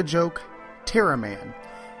can't take a joke? Terra Man.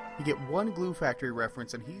 You get one Glue Factory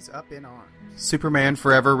reference and he's up in arms. Superman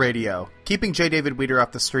Forever Radio. Keeping J. David Weeder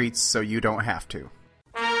off the streets so you don't have to.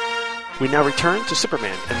 We now return to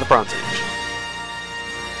Superman in the Bronze Age.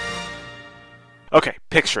 Okay,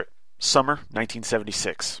 picture it. Summer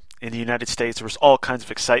 1976. In the United States, there was all kinds of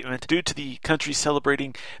excitement due to the country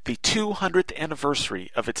celebrating the 200th anniversary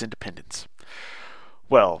of its independence.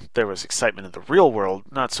 Well, there was excitement in the real world,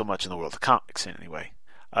 not so much in the world of comics anyway.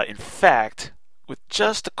 In fact, with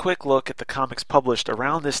just a quick look at the comics published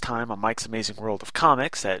around this time on Mike's Amazing World of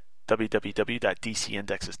Comics at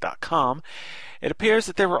www.dcindexes.com, it appears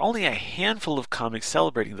that there were only a handful of comics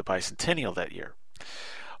celebrating the bicentennial that year.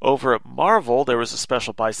 Over at Marvel, there was a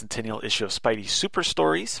special bicentennial issue of Spidey Super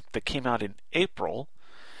Stories that came out in April.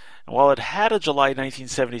 And while it had a July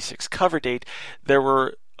 1976 cover date, there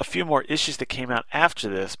were a few more issues that came out after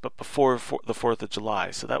this, but before the 4th of July,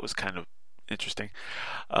 so that was kind of interesting.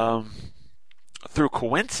 Through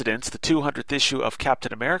coincidence, the 200th issue of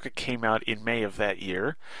Captain America came out in May of that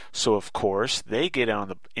year, so of course they get in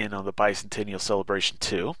on the bicentennial celebration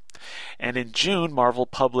too. And in June, Marvel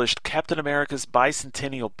published Captain America's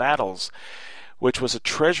Bicentennial Battles, which was a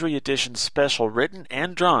Treasury Edition special written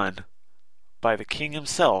and drawn by the King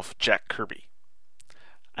himself, Jack Kirby.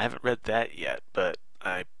 I haven't read that yet, but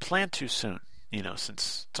I plan to soon,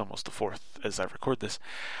 since it's almost the 4th as I record this.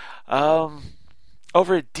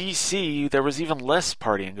 Over at DC, there was even less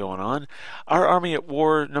partying going on. Our Army at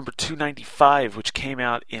War number 295, which came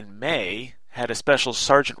out in May, had a special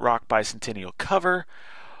Sergeant Rock bicentennial cover,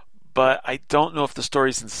 but I don't know if the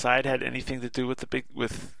stories inside had anything to do with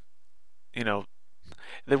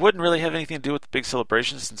they wouldn't really have anything to do with the big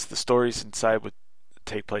celebration since the stories inside would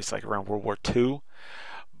take place like around World War II,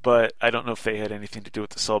 but I don't know if they had anything to do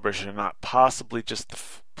with the celebration or not, possibly just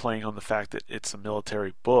playing on the fact that it's a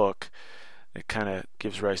military book. It kind of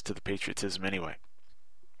gives rise to the patriotism anyway.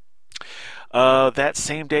 That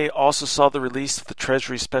same day also saw the release of the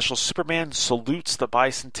Treasury special Superman Salutes the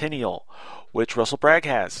Bicentennial, which Russell Bragg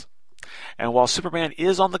has. And while Superman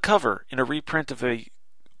is on the cover in a reprint of a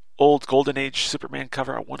old Golden Age Superman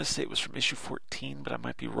cover, I want to say it was from issue 14, but I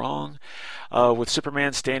might be wrong, with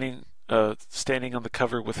Superman standing on the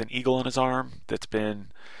cover with an eagle on his arm that's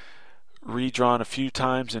been redrawn a few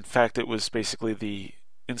times. In fact, it was basically the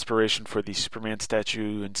inspiration for the Superman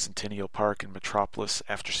statue in Centennial Park in Metropolis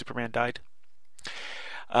after Superman died.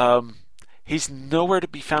 He's nowhere to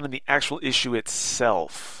be found in the actual issue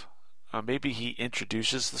itself. Maybe he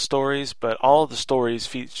introduces the stories, but all of the stories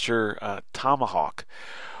feature Tomahawk,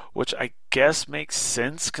 which I guess makes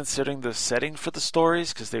sense considering the setting for the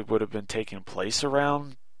stories, because they would have been taking place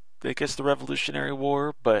around, I guess, the Revolutionary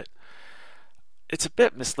War, but it's a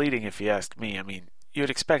bit misleading if you ask me. I mean, you'd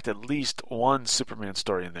expect at least one Superman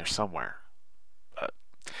story in there somewhere.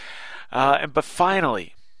 But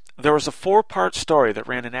finally, there was a 4-part story that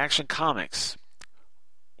ran in Action Comics,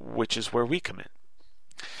 which is where we come in.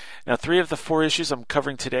 Now, 3 of the 4 issues I'm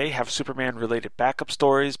covering today have Superman-related backup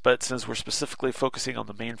stories, but since we're specifically focusing on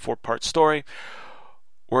the main 4-part story,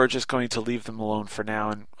 we're just going to leave them alone for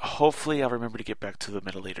now, and hopefully I'll remember to get back to them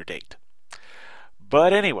at a later date.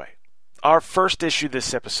 But anyway, our first issue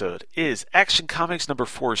this episode is Action Comics number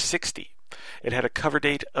 460. It had a cover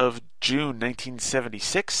date of June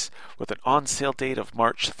 1976 with an on-sale date of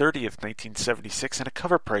March 30th, 1976 and a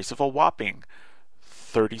cover price of a whopping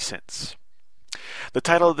 30 cents. The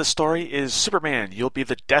title of the story is Superman, You'll Be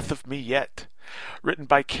the Death of Me Yet. Written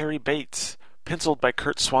by Cary Bates, penciled by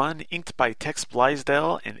Kurt Swan, inked by Tex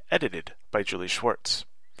Blaisdell, and edited by Julie Schwartz.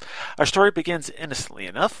 Our story begins innocently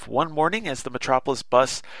enough one morning as the Metropolis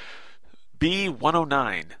bus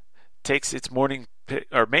B109 makes its morning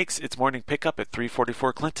pickup at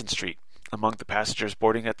 344 Clinton Street. Among the passengers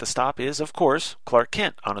boarding at the stop is, of course, Clark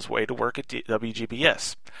Kent on his way to work at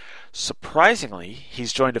WGBS. Surprisingly,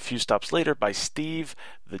 he's joined a few stops later by Steve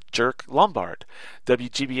the Jerk Lombard,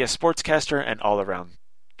 WGBS sportscaster and all-around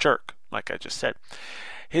jerk, like I just said.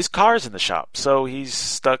 His car's in the shop, so he's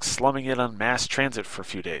stuck slumming it on mass transit for a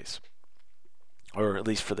few days. or at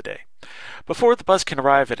least for the day. Before the bus can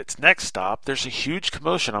arrive at its next stop, there's a huge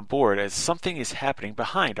commotion on board as something is happening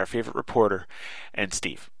behind our favorite reporter and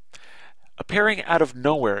Steve. Appearing out of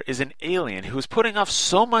nowhere is an alien who is putting off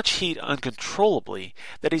so much heat uncontrollably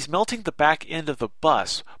that he's melting the back end of the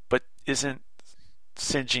bus, but isn't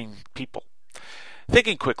singeing people.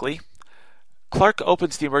 Thinking quickly, Clark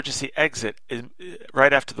opens the emergency exit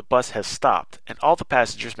right after the bus has stopped, and all the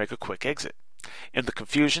passengers make a quick exit. In the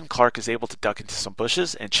confusion, Clark is able to duck into some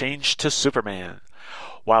bushes and change to Superman.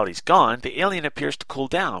 While he's gone, the alien appears to cool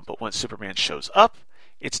down, but once Superman shows up,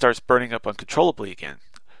 it starts burning up uncontrollably again.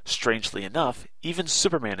 Strangely enough, even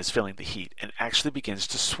Superman is feeling the heat and actually begins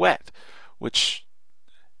to sweat, which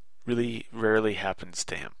really rarely happens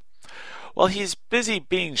to him. While he's busy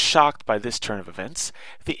being shocked by this turn of events,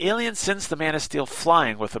 the alien sends the Man of Steel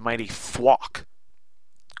flying with a mighty thwack.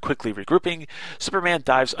 Quickly regrouping, Superman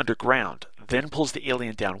dives underground, then pulls the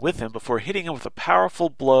alien down with him before hitting him with a powerful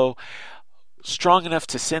blow strong enough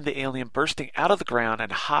to send the alien bursting out of the ground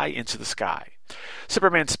and high into the sky.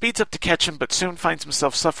 Superman speeds up to catch him, but soon finds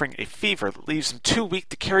himself suffering a fever that leaves him too weak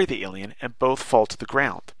to carry the alien, and both fall to the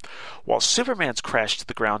ground. While Superman's crash to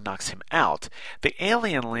the ground knocks him out, the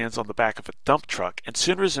alien lands on the back of a dump truck and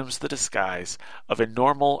soon resumes the disguise of a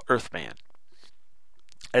normal Earthman.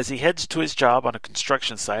 As he heads to his job on a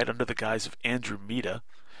construction site under the guise of Andromeda,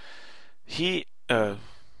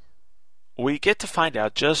 we get to find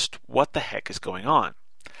out just what the heck is going on.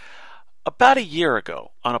 About a year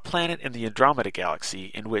ago, on a planet in the Andromeda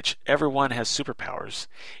Galaxy in which everyone has superpowers,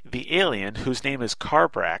 the alien, whose name is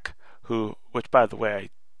Carbrak, which by the way I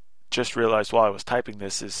just realized while I was typing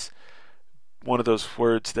this is one of those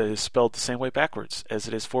words that is spelled the same way backwards as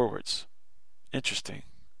it is forwards. Interesting.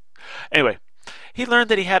 Anyway, he learned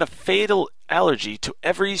that he had a fatal allergy to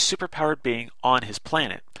every superpowered being on his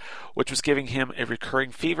planet, which was giving him a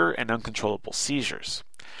recurring fever and uncontrollable seizures.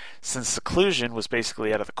 Since seclusion was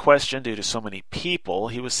basically out of the question due to so many people,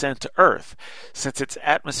 he was sent to Earth, since its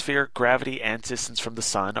atmosphere, gravity, and distance from the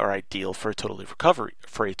sun are ideal for a total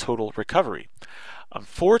recovery.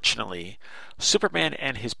 Unfortunately, Superman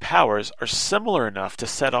and his powers are similar enough to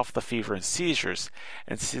set off the fever and seizures,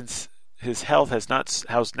 and since his health has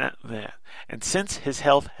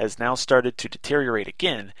now started to deteriorate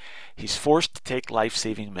again, he's forced to take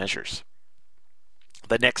life-saving measures.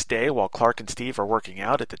 The next day, while Clark and Steve are working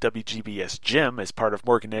out at the WGBS gym as part of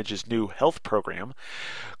Morgan Edge's new health program,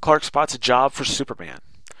 Clark spots a job for Superman.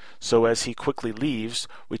 So as he quickly leaves,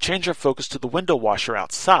 we change our focus to the window washer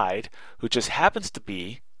outside, who just happens to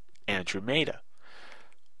be Andromeda.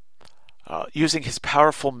 Using his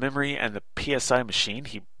powerful memory and the PSI machine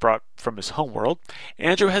he brought from his homeworld,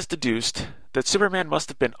 Andrew has deduced that Superman must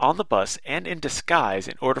have been on the bus and in disguise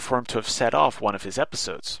in order for him to have set off one of his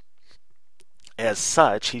episodes. As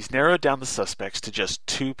such, he's narrowed down the suspects to just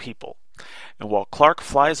 2 people. And while Clark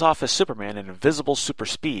flies off as Superman at invisible super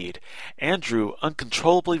speed, Andrew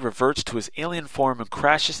uncontrollably reverts to his alien form and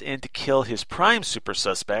crashes in to kill his prime super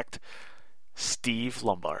suspect, Steve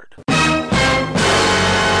Lombard.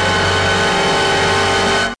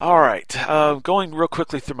 Alright, going real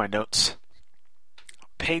quickly through my notes.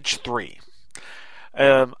 Page 3.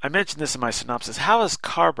 I mentioned this in my synopsis. How is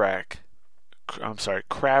Carbrak... Sounds like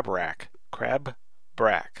Crabrak.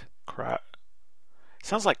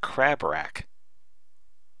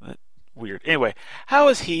 Weird. Anyway, how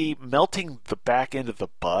is he melting the back end of the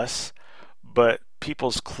bus, but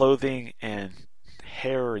people's clothing and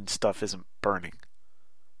hair and stuff isn't burning?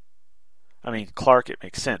 I mean, Clark, it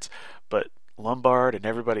makes sense, but Lombard and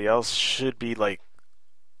everybody else should be,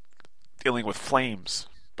 dealing with flames,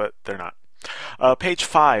 but they're not. Page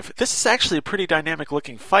 5. This is actually a pretty dynamic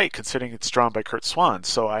looking fight considering it's drawn by Curt Swan,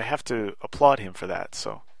 so I have to applaud him for that.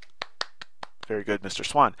 So, very good, Mr.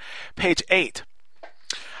 Swan. Page 8.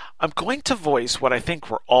 I'm going to voice what I think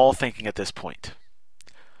we're all thinking at this point.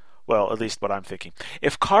 Well, at least what I'm thinking.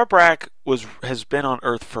 If Carbrak has been on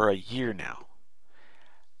Earth for a year now,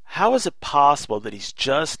 how is it possible that he's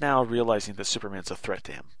just now realizing that Superman's a threat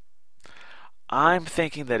to him? I'm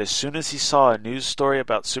thinking that as soon as he saw a news story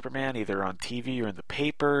about Superman, either on TV or in the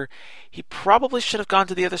paper, he probably should have gone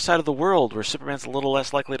to the other side of the world where Superman's a little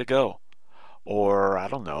less likely to go. Or, I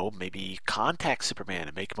don't know, maybe contact Superman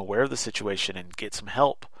and make him aware of the situation and get some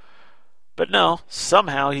help. But no,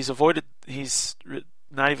 somehow he's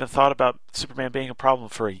not even thought about Superman being a problem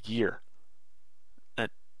for a year.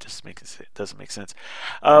 That just doesn't make sense.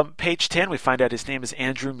 Page 10, we find out his name is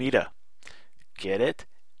Andromeda. Get it?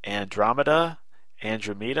 Andromeda?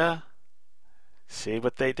 See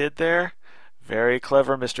what they did there? Very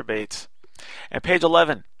clever, Mr. Bates. And page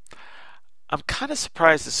 11. I'm kind of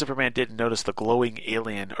surprised that Superman didn't notice the glowing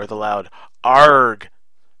alien or the loud "Arg"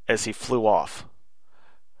 as he flew off.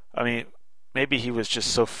 I mean, maybe he was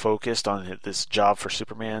just so focused on this job for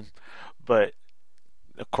Superman, but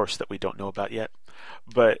of course that we don't know about yet.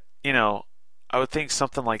 But, I would think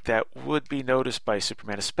something like that would be noticed by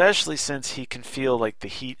Superman, especially since he can feel like the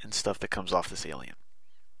heat and stuff that comes off this alien.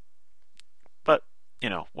 But,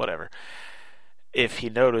 whatever. If he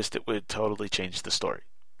noticed, it would totally change the story.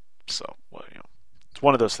 So, it's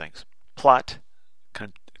one of those things. Plot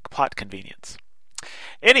convenience.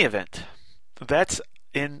 Any event, thus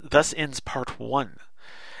ends part 1.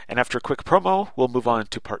 And after a quick promo, we'll move on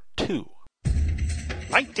to part 2.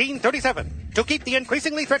 1937. To keep the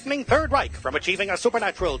increasingly threatening Third Reich from achieving a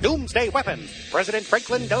supernatural doomsday weapon, President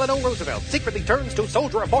Franklin Delano Roosevelt secretly turns to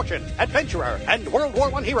soldier of fortune, adventurer, and World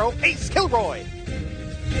War I hero Ace Kilroy.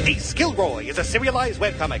 Ace Kilroy is a serialized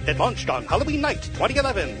webcomic that launched on Halloween night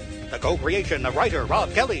 2011. The co-creation of writer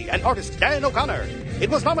Rob Kelly and artist Dan O'Connor. It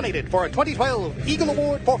was nominated for a 2012 Eagle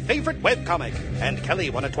Award for Favorite Webcomic, and Kelly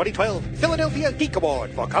won a 2012 Philadelphia Geek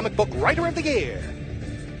Award for Comic Book Writer of the Year.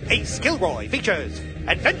 Ace Kilroy features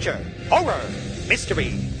adventure, horror,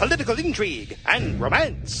 mystery, political intrigue, and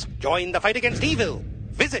romance. Join the fight against evil.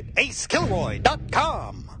 Visit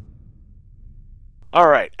acekilroy.com.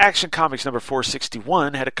 Alright, Action Comics number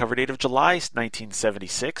 461 had a cover date of July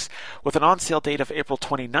 1976, with an on-sale date of April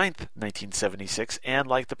 29th, 1976, and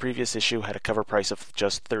like the previous issue, had a cover price of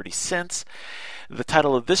just 30 cents. The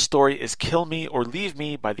title of this story is Kill Me or Leave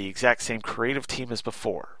Me by the exact same creative team as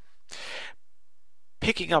before.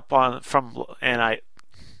 Picking up on from, and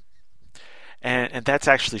that's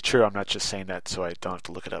actually true. I'm not just saying that so I don't have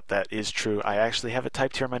to look it up. That is true. I actually have it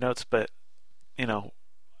typed here in my notes, but,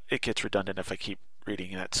 it gets redundant if I keep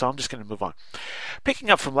reading that, so I'm just going to move on.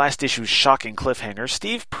 Picking up from last issue's shocking cliffhanger,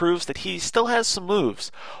 Steve proves that he still has some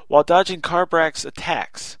moves while dodging Carbrak's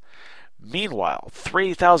attacks. Meanwhile,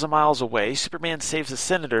 3,000 miles away, Superman saves a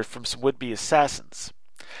senator from some would-be assassins.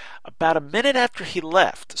 About a minute after he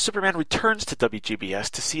left, Superman returns to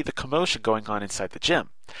WGBS to see the commotion going on inside the gym.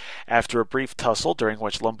 After a brief tussle, during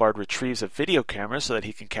which Lombard retrieves a video camera so that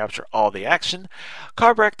he can capture all the action,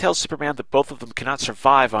 Carbrak tells Superman that both of them cannot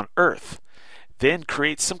survive on Earth, then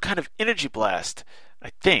creates some kind of energy blast,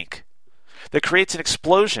 I think, that creates an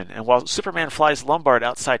explosion, and while Superman flies Lombard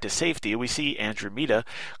outside to safety, we see Andromeda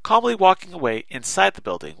calmly walking away inside the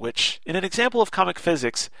building, which, in an example of comic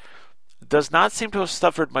physics, does not seem to have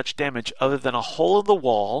suffered much damage other than a hole in the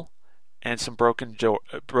wall and some broken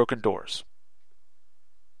doors.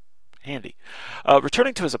 Handy.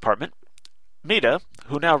 Returning to his apartment, Mita,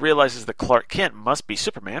 who now realizes that Clark Kent must be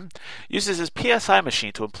Superman, uses his PSI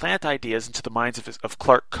machine to implant ideas into the minds of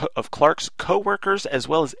Clark's co-workers as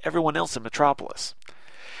well as everyone else in Metropolis.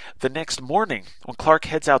 The next morning, when Clark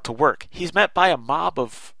heads out to work, he's met by a mob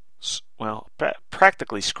of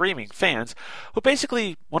practically screaming fans who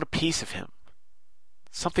basically want a piece of him.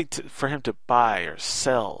 Something for him to buy or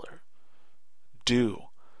sell or do.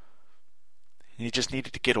 And he just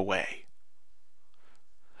needed to get away.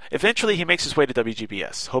 Eventually he makes his way to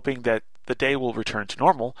WGBS, hoping that the day will return to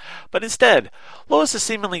normal, but instead, Lois has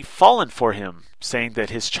seemingly fallen for him, saying that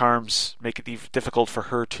his charms make it difficult for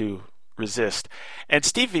her to resist, and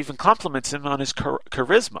Steve even compliments him on his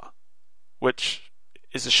charisma, which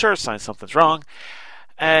is a sure sign something's wrong.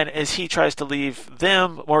 And as he tries to leave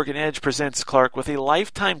them, Morgan Edge presents Clark with a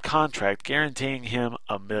lifetime contract guaranteeing him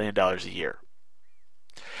 $1 million a year.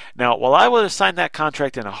 Now, while I would have signed that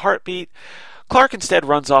contract in a heartbeat, Clark instead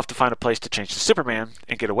runs off to find a place to change to Superman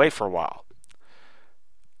and get away for a while.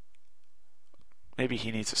 Maybe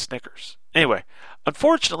he needs a Snickers. Anyway,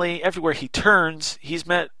 unfortunately, everywhere he turns, he's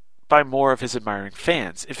met by more of his admiring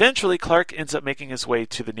fans. Eventually, Clark ends up making his way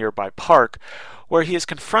to the nearby park, where he is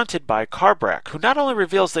confronted by Carbrak, who not only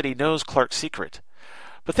reveals that he knows Clark's secret,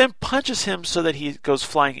 but then punches him so that he goes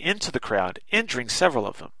flying into the crowd, injuring several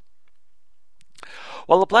of them.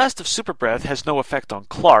 While a blast of super breath has no effect on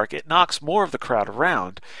Clark, it knocks more of the crowd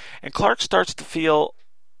around, and Clark starts to feel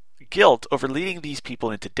guilt over leading these people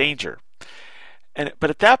into danger. But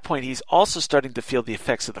at that point, he's also starting to feel the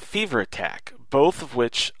effects of the fever attack, both of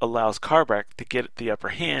which allows Carbrak to get the upper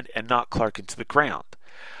hand and knock Clark into the ground.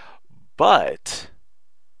 But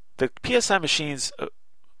the PSI machine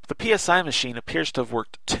appears to have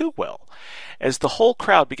worked too well, as the whole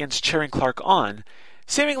crowd begins cheering Clark on,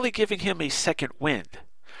 seemingly giving him a second wind.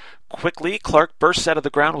 Quickly, Clark bursts out of the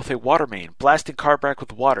ground with a water main, blasting Carbrak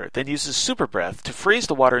with water, then uses super breath to freeze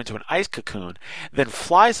the water into an ice cocoon, then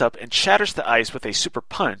flies up and shatters the ice with a super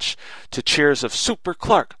punch to cheers of Super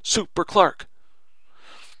Clark! Super Clark!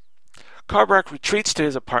 Carbrak retreats to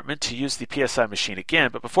his apartment to use the PSI machine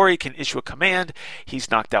again, but before he can issue a command, he's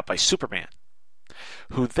knocked out by Superman,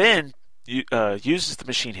 who then uses the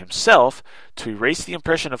machine himself to erase the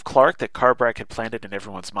impression of Clark that Carbrak had planted in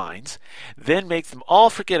everyone's minds, then make them all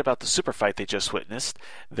forget about the super fight they just witnessed,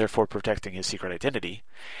 therefore protecting his secret identity.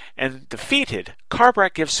 And defeated,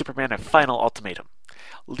 Carbrak gives Superman a final ultimatum.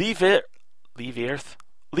 Leave Earth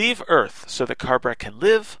so that Carbrak can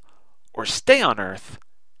live, or stay on Earth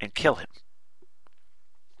and kill him.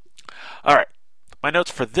 Alright, my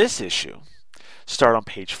notes for this issue start on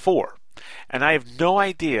page 4. And I have no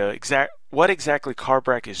idea what exactly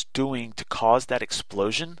Carbrak is doing to cause that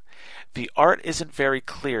explosion. The art isn't very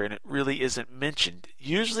clear and it really isn't mentioned.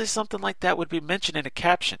 Usually something like that would be mentioned in a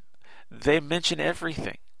caption. They mention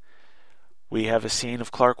everything. We have a scene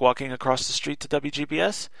of Clark walking across the street to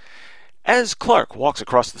WGBS. As Clark walks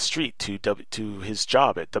across the street to his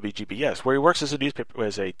job at WGBS, where he works as a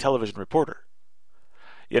television reporter.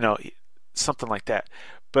 Something like that.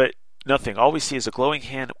 But nothing. All we see is a glowing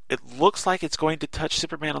hand. It looks like it's going to touch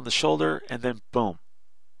Superman on the shoulder, and then boom.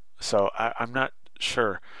 So I'm not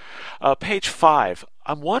sure. Page 5.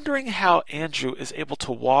 I'm wondering how Andrew is able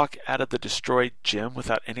to walk out of the destroyed gym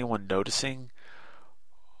without anyone noticing.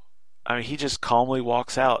 I mean, he just calmly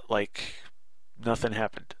walks out like nothing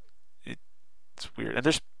happened. It's weird. And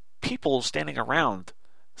there's people standing around,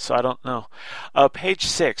 so I don't know. Page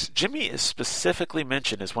 6. Jimmy is specifically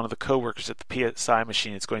mentioned as one of the co-workers at the PSI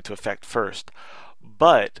machine it's going to affect first.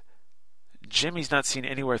 But Jimmy's not seen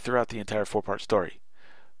anywhere throughout the entire 4-part story.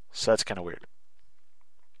 So that's kind of weird.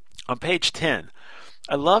 On page 10,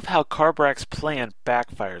 I love how Carbrak's plan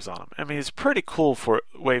backfires on him. I mean, it's a pretty cool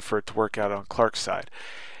way for it to work out on Clark's side.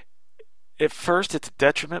 At first, it's a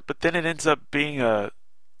detriment, but then it ends up being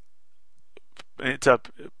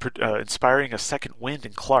inspiring a second wind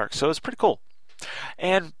in Clark, so it's pretty cool.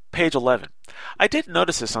 And page 11. I didn't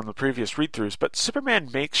notice this on the previous read-throughs, but Superman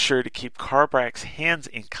makes sure to keep Carbrak's hands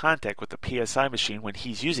in contact with the PSI machine when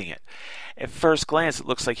he's using it. At first glance, it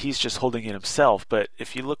looks like he's just holding it himself, but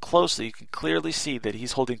if you look closely, you can clearly see that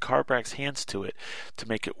he's holding Carbrak's hands to it to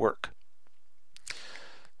make it work.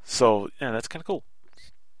 So, yeah, that's kind of cool.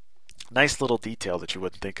 Nice little detail that you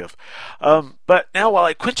wouldn't think of. But now, while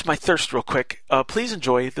I quench my thirst real quick, please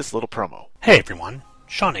enjoy this little promo. Hey everyone,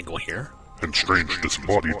 Sean Engel here. And Strange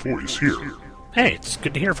Disembodied Voice here. Hey, it's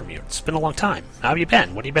good to hear from you. It's been a long time. How have you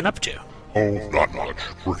been? What have you been up to? Oh, not much.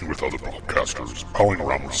 Working with other podcasters, palling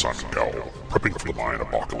around with Simon Cowell, prepping for the Mayan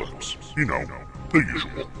apocalypse. You know, the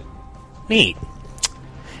usual. Neat.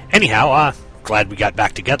 Anyhow, glad we got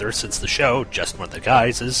back together since the show, Just One of the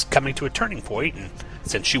Guys, is coming to a turning point, and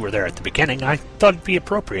since you were there at the beginning, I thought it'd be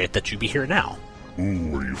appropriate that you be here now.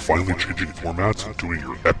 Ooh, are you finally changing formats and doing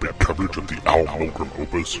your epic coverage of the Al Milgrom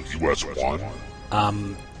opus US1?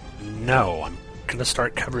 No, I'm gonna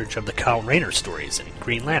start coverage of the Kyle Rayner stories in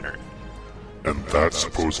Green Lantern. And that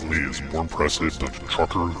supposedly is more impressive than the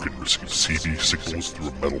trucker who can receive CB signals through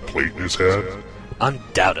a metal plate in his head?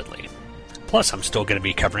 Undoubtedly. Plus, I'm still gonna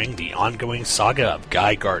be covering the ongoing saga of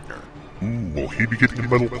Guy Gardner. Ooh, will he be getting a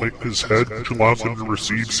metal plate in his head which allows him to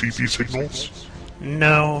receive CB signals?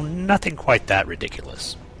 No, nothing quite that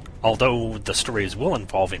ridiculous. Although the stories will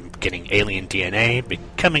involve him getting alien DNA,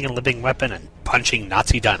 becoming a living weapon, and punching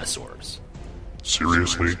Nazi dinosaurs.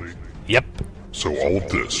 Seriously? Yep. So all of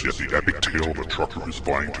this, yet the epic tale of a trucker who's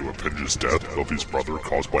vying to avenge his death of his brother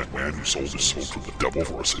caused by a man who sold his soul to the devil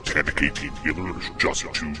for a satanic 18 healer is just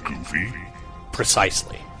too goofy?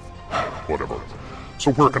 Precisely. Whatever.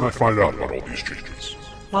 So where can I find out about all these changes?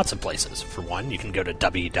 Lots of places. For one, you can go to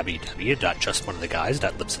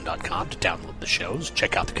www.justoneoftheguys.libsyn.com to download the shows,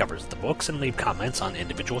 check out the covers of the books, and leave comments on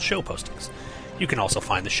individual show postings. You can also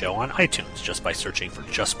find the show on iTunes just by searching for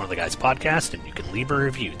Just One of the Guys podcast, and you can leave a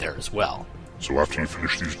review there as well. So after you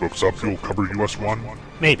finish these books up, you'll cover US1?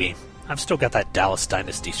 Maybe. I've still got that Dallas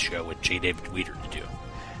Dynasty show with J. David Weeder to do.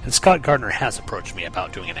 And Scott Gardner has approached me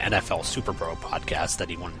about doing an NFL Super Bowl podcast that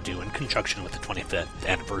he wanted to do in conjunction with the 25th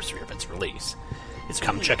anniversary of its release. It's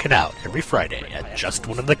come check it out every Friday at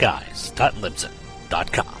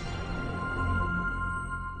justoneoftheguys.libsyn.com.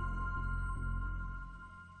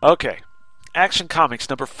 Okay. Action Comics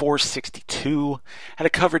number 462 had a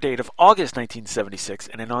cover date of August 1976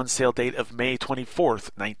 and an on-sale date of May 24th,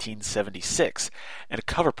 1976, and a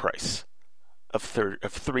cover price of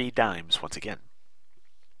 3 dimes once again.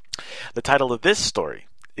 The title of this story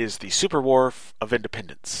is The Super War of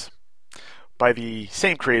Independence, by the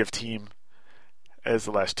same creative team as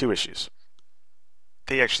the last 2 issues.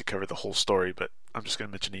 They actually cover the whole story, but I'm just going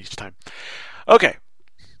to mention it each time. Okay.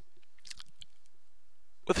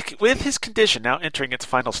 With his condition now entering its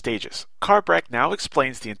final stages, Carbrak now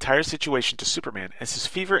explains the entire situation to Superman as his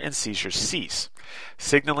fever and seizures cease,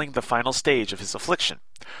 signaling the final stage of his affliction.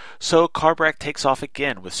 So Carbrak takes off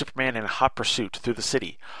again with Superman in a hot pursuit through the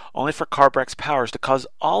city, only for Carbrak's powers to cause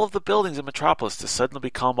all of the buildings in Metropolis to suddenly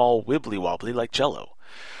become all wibbly-wobbly like Jell-O.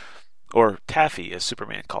 Or taffy, as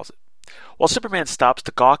Superman calls it. While Superman stops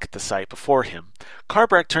to gawk at the sight before him,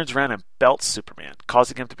 Carbrak turns around and belts Superman,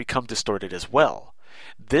 causing him to become distorted as well.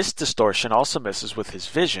 This distortion also messes with his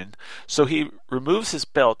vision, so he removes his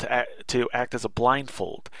belt to act as a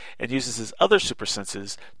blindfold, and uses his other super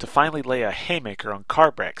senses to finally lay a haymaker on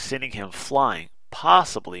Carbrak, sending him flying,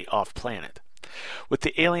 possibly off-planet. With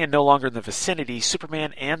the alien no longer in the vicinity,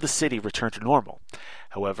 Superman and the city return to normal.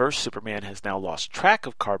 However, Superman has now lost track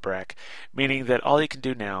of Carbrak, meaning that all he can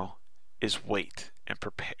do now is wait and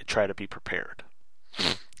try to be prepared.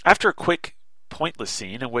 After a quick, pointless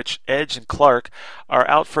scene in which Edge and Clark are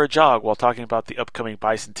out for a jog while talking about the upcoming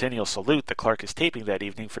bicentennial salute that Clark is taping that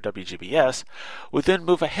evening for WGBS, we then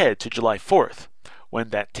move ahead to July 4th, when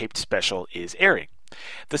that taped special is airing.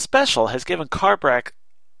 The special has given Carbrak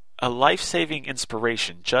a life-saving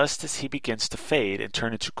inspiration just as he begins to fade and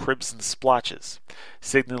turn into crimson splotches,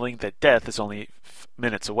 signaling that death is only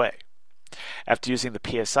minutes away. After using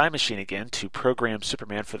the PSI machine again to program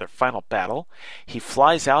Superman for their final battle, he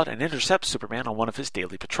flies out and intercepts Superman on one of his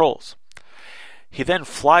daily patrols. He then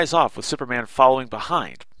flies off with Superman following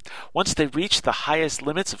behind. Once they reach the highest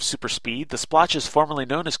limits of super speed, the splotches formerly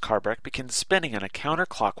known as Carbrak begin spinning in a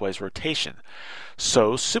counterclockwise rotation.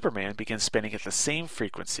 So Superman begins spinning at the same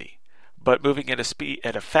frequency, but moving at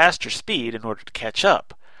a faster speed in order to catch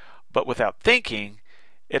up. But without thinking,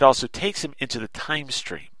 it also takes him into the time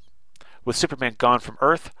stream. With Superman gone from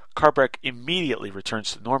Earth, Carbrak immediately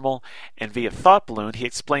returns to normal, and via Thought Balloon he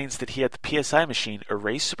explains that he had the PSI machine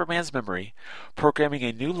erase Superman's memory, programming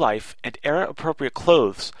a new life and era-appropriate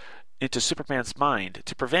clothes into Superman's mind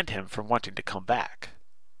to prevent him from wanting to come back.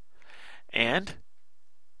 And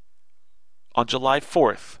on July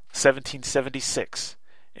 4th, 1776,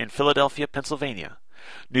 in Philadelphia, Pennsylvania,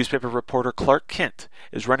 newspaper reporter Clark Kent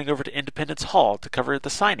is running over to Independence Hall to cover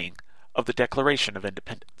the signing of the Declaration of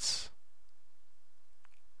Independence.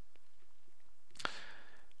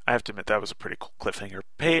 I have to admit that was a pretty cool cliffhanger.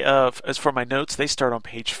 As for my notes, they start on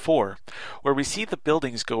page 4, where we see the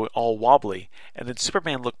buildings go all wobbly, and then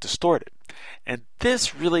Superman look distorted. And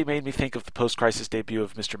this really made me think of the post-crisis debut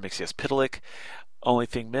of Mr. Mxyzptlk. Only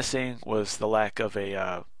thing missing was the lack of a...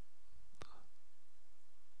 I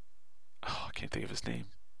can't think of his name.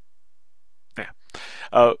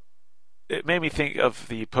 Yeah. It made me think of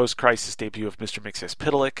the post-crisis debut of Mr.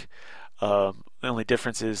 Mxyzptlk. The only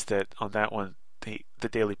difference is that on that one, the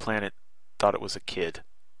Daily Planet thought it was a kid,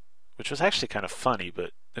 which was actually kind of funny, but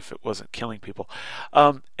if it wasn't killing people.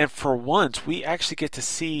 And for once, we actually get to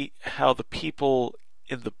see how the people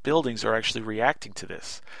in the buildings are actually reacting to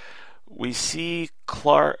this. We see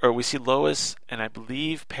Lois, and I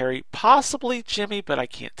believe Perry, possibly Jimmy, but I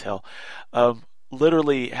can't tell,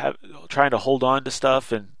 literally trying to hold on to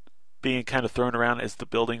stuff and being kind of thrown around as the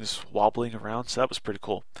building's wobbling around, so that was pretty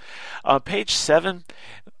cool. Page 7,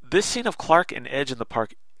 this scene of Clark and Edge in the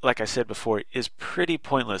park, like I said before, is pretty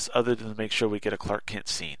pointless other than to make sure we get a Clark Kent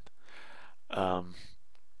scene.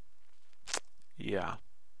 Yeah.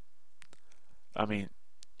 I mean,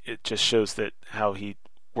 it just shows that how he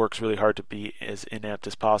works really hard to be as inept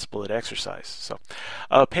as possible at exercise. So,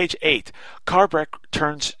 page 8, Carbrak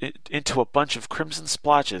turns into a bunch of crimson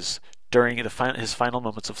splotches during his final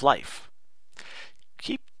moments of life.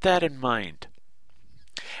 Keep that in mind.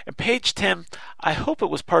 And page 10, I hope it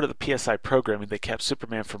was part of the PSI programming that kept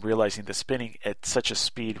Superman from realizing that spinning at such a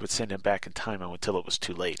speed would send him back in time until it was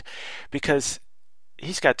too late. Because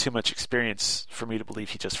he's got too much experience for me to believe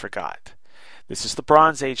he just forgot. This is the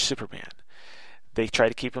Bronze Age Superman. They try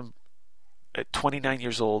to keep him at 29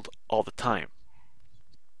 years old all the time.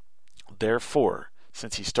 Therefore,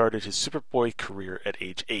 since he started his Superboy career at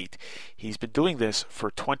age 8, he's been doing this for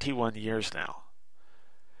 21 years now.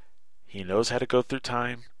 He knows how to go through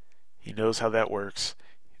time. He knows how that works.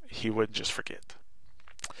 He wouldn't just forget.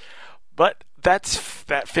 But that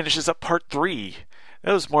finishes up part 3.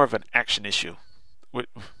 That was more of an action issue,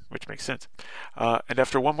 which makes sense. And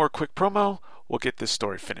after one more quick promo, we'll get this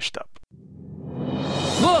story finished up.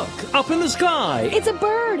 Look, up in the sky. It's a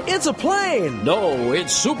bird. It's a plane. No,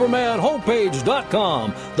 it's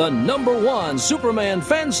SupermanHomepage.com, the #1 Superman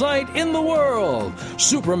fan site in the world.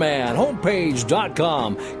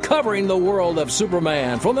 SupermanHomepage.com, covering the world of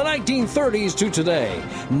Superman from the 1930s to today.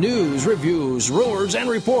 News, reviews, rumors, and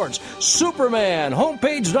reports.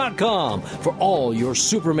 SupermanHomepage.com for all your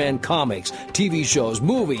Superman comics, TV shows,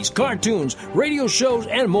 movies, cartoons, radio shows,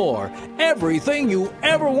 and more. Everything you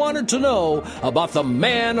ever wanted to know about the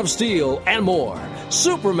Man of Steel and more.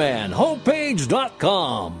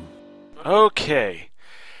 SupermanHomepage.com. Okay.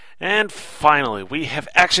 And finally, we have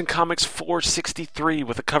Action Comics 463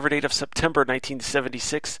 with a cover date of September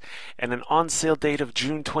 1976 and an on-sale date of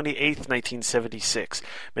June 28th, 1976,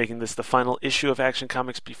 making this the final issue of Action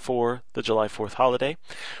Comics before the July 4th holiday,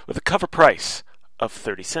 with a cover price of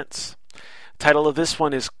 30 cents. The title of this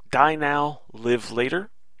one is Die Now, Live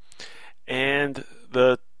Later, and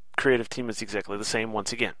the creative team is exactly the same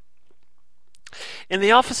once again. In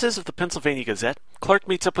the offices of the Pennsylvania Gazette, Clark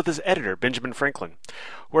meets up with his editor, Benjamin Franklin,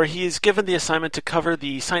 where he is given the assignment to cover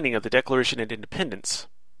the signing of the Declaration of Independence.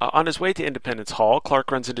 On his way to Independence Hall, Clark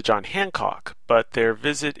runs into John Hancock, but their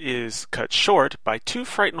visit is cut short by two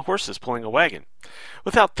frightened horses pulling a wagon.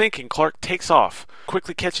 Without thinking, Clark takes off,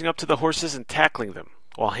 quickly catching up to the horses and tackling them.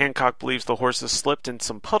 While Hancock believes the horses slipped in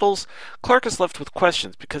some puddles, Clark is left with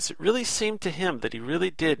questions because it really seemed to him that he really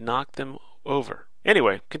did knock them over.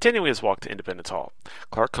 Anyway, continuing his walk to Independence Hall,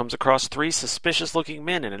 Clark comes across three suspicious-looking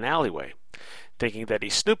men in an alleyway. Thinking that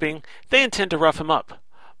he's snooping, they intend to rough him up,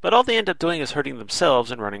 but all they end up doing is hurting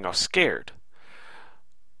themselves and running off scared.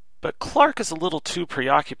 But Clark is a little too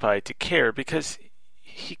preoccupied to care because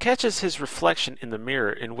he catches his reflection in the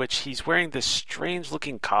mirror in which he's wearing this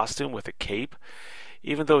strange-looking costume with a cape,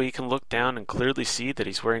 even though he can look down and clearly see that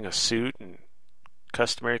he's wearing a suit and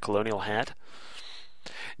customary colonial hat.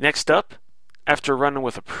 Next up, after running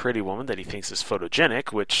with a pretty woman that he thinks is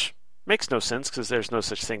photogenic, which makes no sense because there's no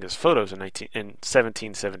such thing as photos in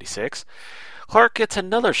 1776, Clark gets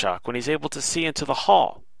another shock when he's able to see into the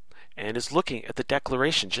hall and is looking at the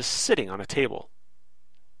Declaration just sitting on a table.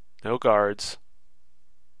 No guards,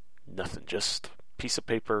 nothing, just a piece of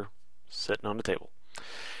paper sitting on the table.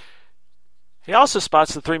 He also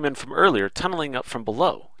spots the three men from earlier tunneling up from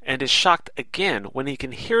below, and is shocked again when he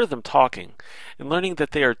can hear them talking and learning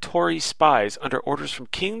that they are Tory spies under orders from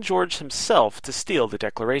King George himself to steal the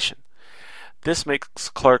Declaration. This makes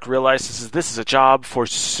Clark realize this is a job for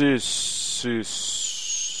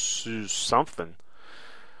something.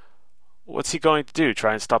 What's he going to do,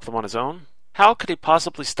 try and stop them on his own? How could he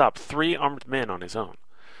possibly stop three armed men on his own?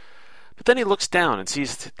 But then he looks down and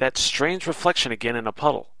sees that strange reflection again in a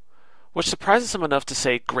puddle, which surprises him enough to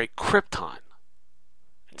say, "Great Krypton."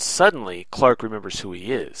 And suddenly, Clark remembers who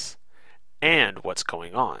he is, and what's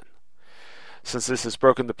going on. Since this has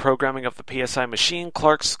broken the programming of the PSI machine,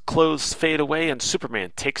 Clark's clothes fade away and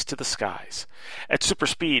Superman takes to the skies. At super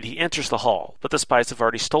speed, he enters the hall, but the spies have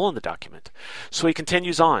already stolen the document. So he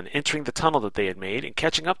continues on, entering the tunnel that they had made and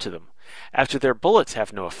catching up to them. After their bullets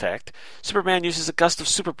have no effect, Superman uses a gust of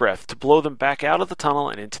super breath to blow them back out of the tunnel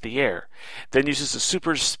and into the air, then uses a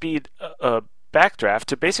super speed backdraft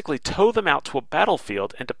to basically tow them out to a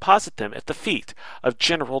battlefield and deposit them at the feet of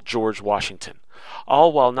General George Washington,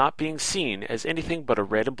 all while not being seen as anything but a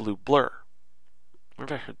red and blue blur. Where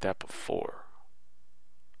have I heard that before?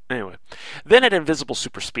 Anyway, then at invisible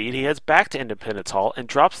super speed, he heads back to Independence Hall and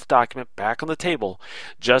drops the document back on the table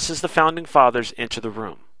just as the Founding Fathers enter the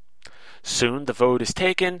room. Soon the vote is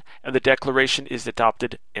taken and the Declaration is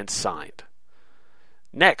adopted and signed.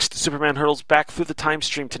 Next, Superman hurtles back through the time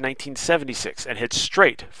stream to 1976 and heads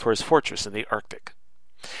straight for his fortress in the Arctic.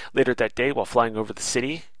 Later that day, while flying over the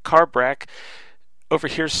city, Carbrack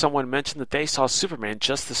overhears someone mention that they saw Superman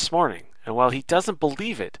just this morning, and while he doesn't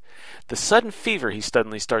believe it, the sudden fever he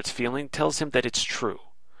suddenly starts feeling tells him that it's true.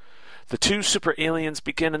 The two super aliens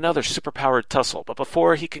begin another superpowered tussle, but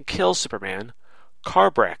before he can kill Superman,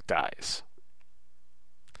 Carbrack dies.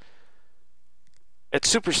 At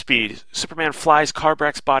super speed, Superman flies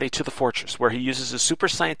Carbrack's body to the fortress, where he uses his super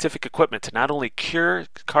scientific equipment to not only cure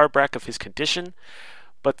Carbrack of his condition,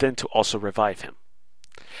 but then to also revive him.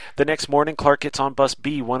 The next morning, Clark gets on bus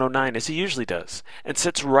B-109 as he usually does, and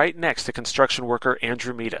sits right next to construction worker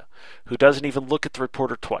Andromeda, who doesn't even look at the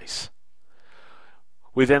reporter twice.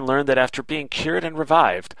 We then learn that after being cured and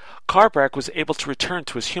revived, Carbrack was able to return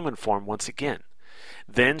to his human form once again.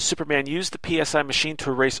 Then Superman used the PSI machine to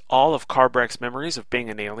erase all of Carbrack's memories of being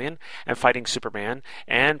an alien and fighting Superman,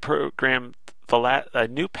 and programmed a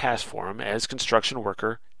new pass for him as construction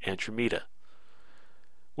worker Andromeda.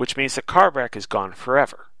 Which means that Carbrack is gone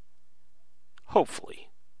forever. Hopefully.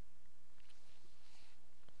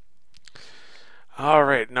 All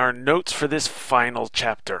right, and our notes for this final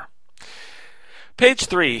chapter. Page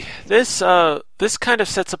 3. This kind of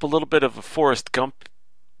sets up a little bit of a Forrest Gump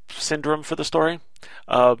syndrome for the story,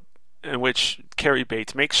 in which Cary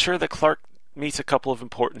Bates makes sure that Clark meets a couple of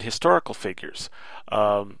important historical figures.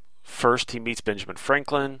 First, he meets Benjamin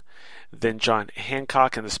Franklin, then John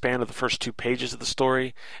Hancock in the span of the first 2 pages of the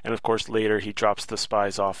story, and of course later he drops the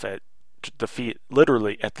spies off at the feet,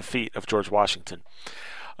 literally at the feet of George Washington.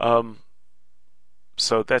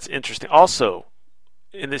 So that's interesting. Also,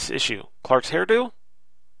 in this issue, Clark's hairdo?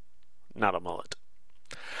 Not a mullet.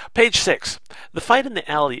 Page 6. The fight in the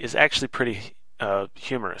alley is actually pretty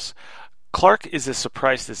humorous. Clark is as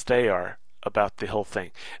surprised as they are about the whole thing.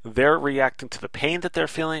 They're reacting to the pain that they're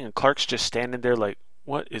feeling, and Clark's just standing there like,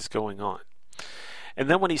 what is going on? And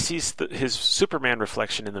then when he sees his Superman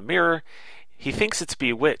reflection in the mirror, he thinks it's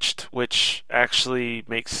bewitched, which actually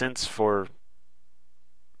makes sense for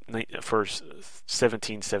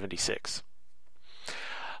 1776.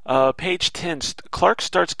 Page 10, Clark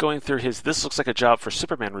starts going through his "this looks like a job for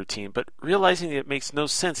Superman" routine, but realizing it makes no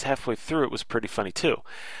sense halfway through it was pretty funny too.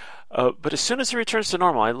 But as soon as he returns to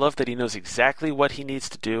normal, I love that he knows exactly what he needs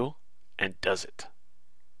to do and does it.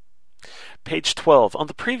 Page 12. On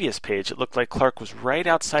the previous page, it looked like Clark was right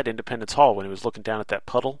outside Independence Hall when he was looking down at that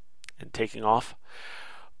puddle and taking off.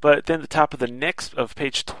 But then the top of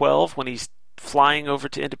page 12, when he's flying over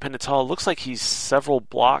to Independence Hall, it looks like he's several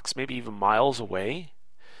blocks, maybe even miles away.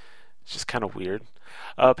 It's just kind of weird.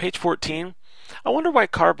 Page 14. I wonder why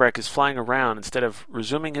Carbrack is flying around instead of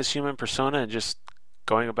resuming his human persona and just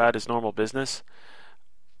going about his normal business.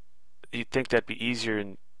 You'd think that'd be easier,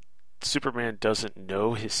 and Superman doesn't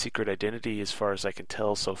know his secret identity as far as I can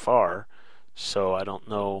tell so far, so I don't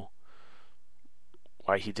know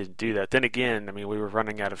why he didn't do that. Then again, I mean, we were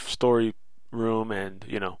running out of story room and,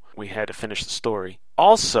 we had to finish the story.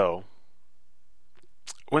 Also,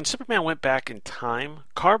 when Superman went back in time,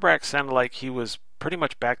 Carbrack sounded like he was pretty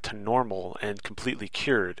much back to normal and completely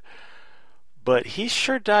cured. But he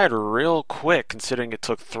sure died real quick, considering it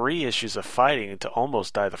took 3 issues of fighting to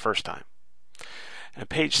almost die the first time. And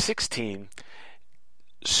page 16,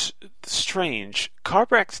 strange.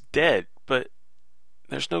 Carbrack's dead, but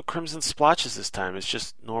there's no crimson splotches this time. It's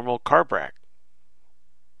just normal Carbrack.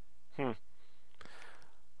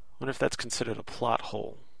 Wonder if that's considered a plot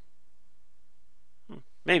hole.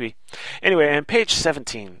 Maybe. Anyway, and page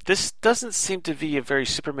 17. This doesn't seem to be a very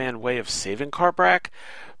Superman way of saving Carbrack,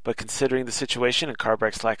 but considering the situation and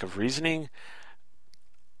Carbrack's lack of reasoning,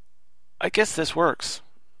 I guess this works.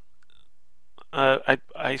 I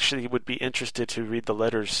actually would be interested to read the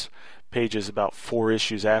letters pages about 4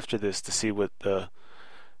 issues after this to see what the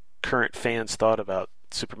current fans thought about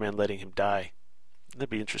Superman letting him die.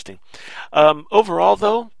 That'd be interesting. Overall,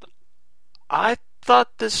 though, I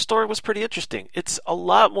thought this story was pretty interesting. It's a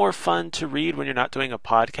lot more fun to read when you're not doing a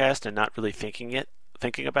podcast and not really thinking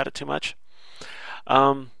about it too much.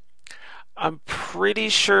 I'm pretty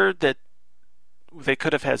sure that they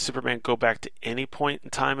could have had Superman go back to any point in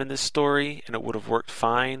time in this story and it would have worked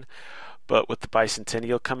fine. But with the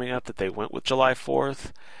bicentennial coming up, that they went with July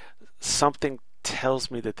 4th, something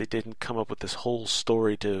tells me that they didn't come up with this whole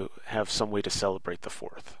story to have some way to celebrate the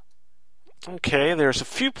 4th. Okay, there's a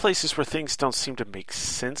few places where things don't seem to make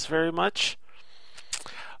sense very much.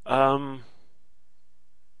 But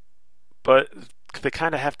they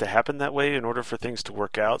kind of have to happen that way in order for things to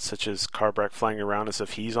work out, such as Carbrack flying around as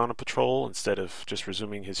if he's on a patrol instead of just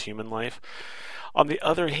resuming his human life. On the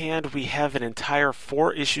other hand, we have an entire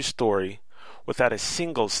 4-issue story without a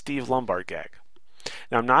single Steve Lombard gag.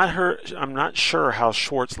 Now, I'm not sure how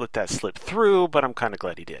Schwartz let that slip through, but I'm kind of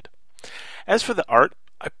glad he did. As for the art,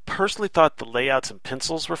 I personally thought the layouts and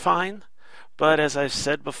pencils were fine, but as I've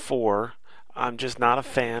said before, I'm just not a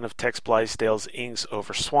fan of Tex Blaisdell's inks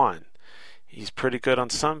over Swan. He's pretty good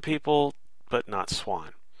on some people, but not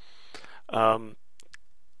Swan.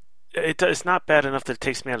 It's not bad enough that it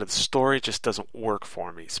takes me out of the story, it just doesn't work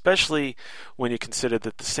for me, especially when you consider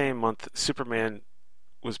that the same month the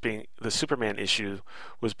Superman issue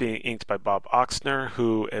was being inked by Bob Oxner,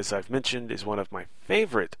 who, as I've mentioned, is one of my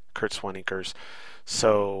favorite Curt Swan inkers.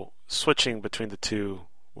 So switching between the two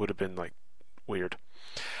would have been weird.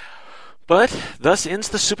 But thus ends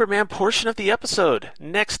the Superman portion of the episode.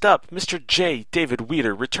 Next up, Mr. J. David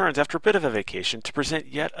Weeder returns after a bit of a vacation to present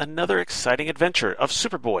yet another exciting adventure of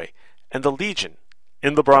Superboy and the Legion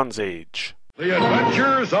in the Bronze Age. The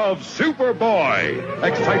Adventures of Superboy.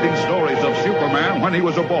 Exciting stories of Superman when when he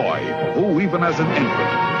was a boy, who, even as an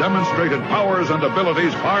infant, demonstrated powers and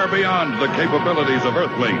abilities far beyond the capabilities of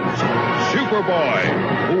Earthlings.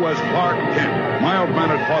 Superboy, who as Clark Kent,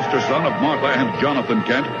 mild-mannered foster son of Martha and Jonathan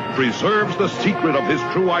Kent, preserves the secret of his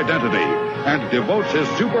true identity and devotes his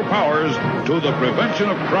superpowers to the prevention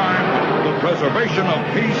of crime, the preservation of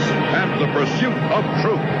peace, and the pursuit of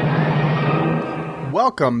truth.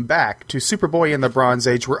 Welcome back to Superboy in the Bronze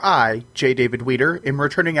Age, where I, J. David Weeder, am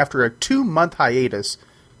returning after a 2-month hiatus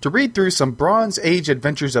to read through some Bronze Age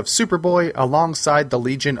adventures of Superboy alongside the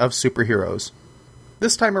Legion of Superheroes.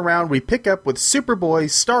 This time around, we pick up with Superboy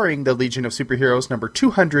starring the Legion of Superheroes number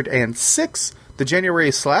 206, the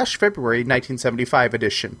January/February 1975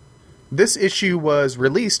 edition. This issue was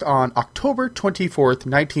released on October 24th,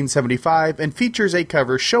 1975, and features a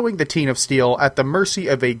cover showing the Teen of Steel at the mercy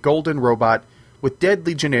of a golden robot with dead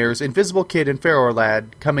Legionnaires, Invisible Kid, and Pharaoh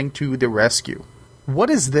Lad coming to the rescue. What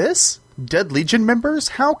is this? Dead Legion members?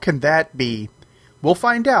 How can that be? We'll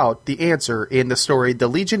find out the answer in the story The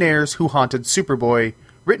Legionnaires Who Haunted Superboy,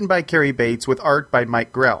 written by Cary Bates with art by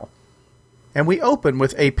Mike Grell. And we open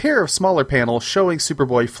with a pair of smaller panels showing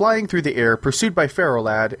Superboy flying through the air, pursued by Pharaoh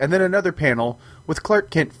Lad, and then another panel with Clark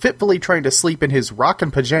Kent fitfully trying to sleep in his rockin'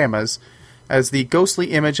 pajamas as the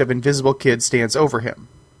ghostly image of Invisible Kid stands over him.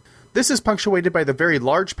 This is punctuated by the very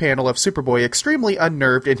large panel of Superboy extremely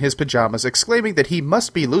unnerved in his pajamas, exclaiming that he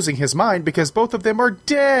must be losing his mind because both of them are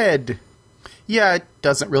dead! Yeah, it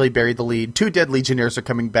doesn't really bury the lead. 2 dead Legionnaires are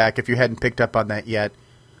coming back if you hadn't picked up on that yet.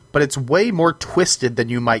 But it's way more twisted than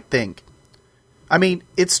you might think. I mean,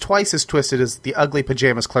 it's twice as twisted as the ugly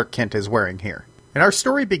pajamas Clark Kent is wearing here. And our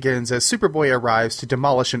story begins as Superboy arrives to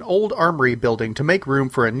demolish an old armory building to make room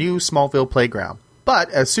for a new Smallville playground.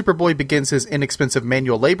 But as Superboy begins his inexpensive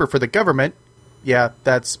manual labor for the government, yeah,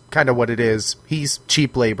 that's kind of what it is. He's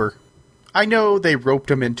cheap labor. I know they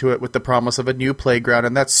roped him into it with the promise of a new playground,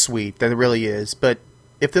 and that's sweet, that really is, but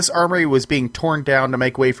if this armory was being torn down to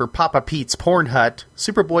make way for Papa Pete's Porn Hut,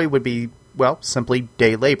 Superboy would be, well, simply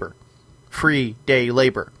day labor. Free day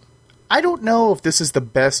labor. I don't know if this is the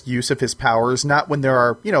best use of his powers, not when there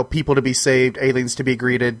are, people to be saved, aliens to be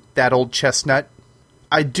greeted, that old chestnut.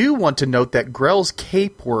 I do want to note that Grell's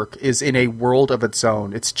cape work is in a world of its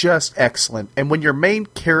own. It's just excellent. And when your main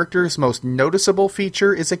character's most noticeable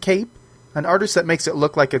feature is a cape, an artist that makes it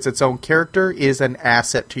look like it's its own character is an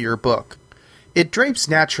asset to your book. It drapes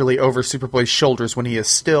naturally over Superboy's shoulders when he is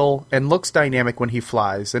still, and looks dynamic when he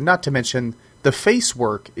flies, and not to mention, the face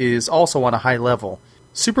work is also on a high level.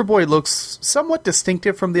 Superboy looks somewhat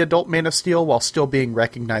distinctive from the adult Man of Steel while still being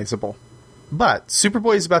recognizable. But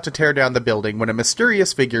Superboy is about to tear down the building when a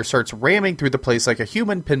mysterious figure starts ramming through the place like a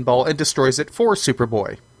human pinball and destroys it for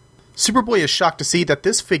Superboy. Superboy is shocked to see that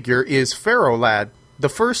this figure is Pharaoh Lad, the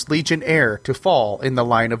first Legion heir to fall in the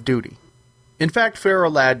line of duty. In fact, Pharaoh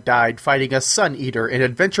Lad died fighting a Sun Eater in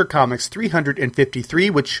Adventure Comics 353,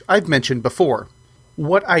 which I've mentioned before.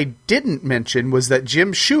 What I didn't mention was that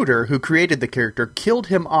Jim Shooter, who created the character, killed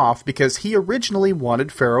him off because he originally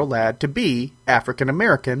wanted Pharaoh Lad to be African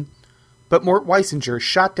American, but Mort Weisinger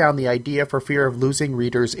shot down the idea for fear of losing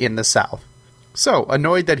readers in the South. So,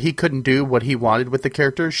 annoyed that he couldn't do what he wanted with the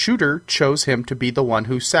character, Shooter chose him to be the one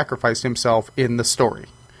who sacrificed himself in the story.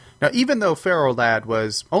 Now, even though Pharaoh Lad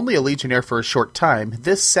was only a Legionnaire for a short time,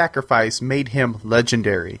 this sacrifice made him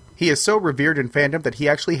legendary. He is so revered in fandom that he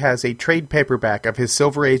actually has a trade paperback of his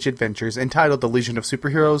Silver Age adventures entitled The Legion of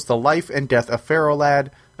Superheroes, The Life and Death of Pharaoh Lad,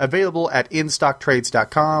 available at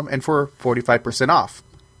InStockTrades.com and for 45% off.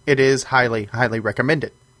 It is highly, highly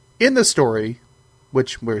recommended. In the story,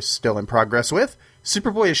 which we're still in progress with,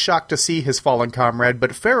 Superboy is shocked to see his fallen comrade,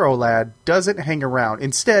 but Pharaoh Lad doesn't hang around.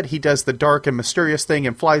 Instead, he does the dark and mysterious thing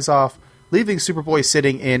and flies off, leaving Superboy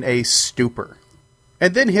sitting in a stupor.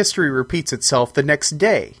 And then history repeats itself the next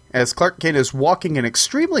day, as Clark Kent is walking an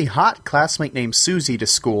extremely hot classmate named Susie to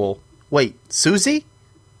school. Wait, Susie?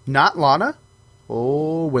 Not Lana?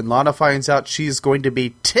 Oh, when Lana finds out, she's going to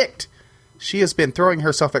be ticked. She has been throwing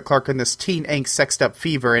herself at Clark in this teen angst sexed up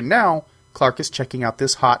fever, and now Clark is checking out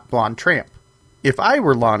this hot blonde tramp. If I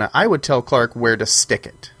were Lana, I would tell Clark where to stick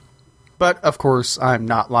it. But, of course, I'm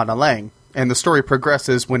not Lana Lang, and the story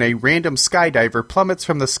progresses when a random skydiver plummets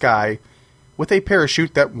from the sky with a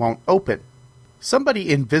parachute that won't open.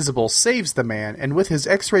 Somebody invisible saves the man, and with his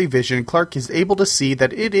X-ray vision, Clark is able to see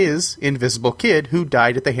that it is Invisible Kid who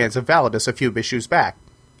died at the hands of Validus a few issues back.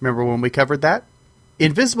 Remember when we covered that?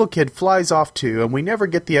 Invisible Kid flies off too, and we never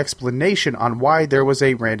get the explanation on why there was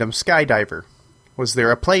a random skydiver. Was there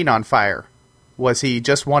a plane on fire? Was he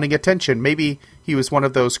just wanting attention? Maybe he was one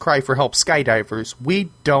of those cry for help skydivers. We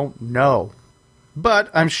don't know. But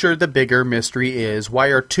I'm sure the bigger mystery is, why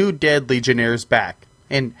are 2 dead Legionnaires back?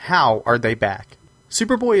 And how are they back?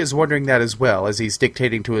 Superboy is wondering that as well, as he's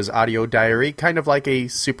dictating to his audio diary, kind of like a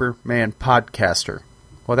Superman podcaster.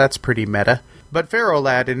 Well, that's pretty meta. But Pharaoh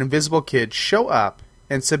Lad and Invisible Kid show up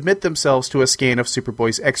and submit themselves to a scan of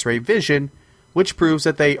Superboy's X-ray vision, which proves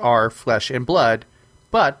that they are flesh and blood,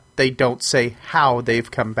 but they don't say how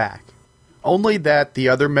they've come back. Only that the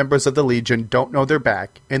other members of the Legion don't know they're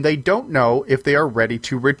back, and they don't know if they are ready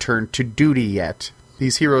to return to duty yet.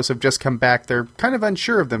 These heroes have just come back, they're kind of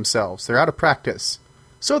unsure of themselves, they're out of practice.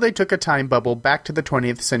 So they took a time bubble back to the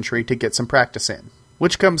 20th century to get some practice in.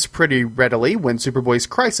 Which comes pretty readily when Superboy's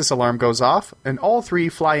crisis alarm goes off, and all 3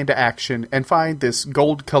 fly into action and find this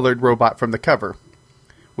gold-colored robot from the cover,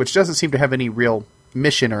 which doesn't seem to have any real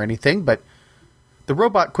mission or anything, but the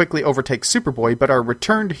robot quickly overtakes Superboy, but our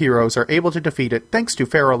returned heroes are able to defeat it thanks to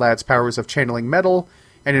Pharaoh Lad's powers of channeling metal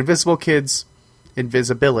and Invisible Kid's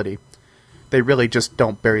invisibility. They really just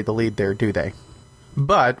don't bury the lead there, do they?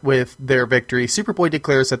 But with their victory, Superboy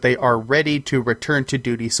declares that they are ready to return to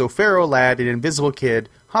duty, so Pharaoh Lad and Invisible Kid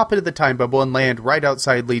hop into the time bubble and land right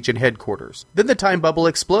outside Legion headquarters. Then the time bubble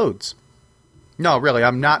explodes. No, really,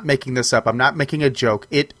 I'm not making this up. I'm not making a joke.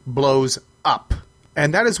 It blows up.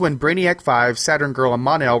 And that is when Brainiac 5, Saturn Girl, and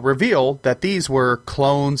Mon-El reveal that these were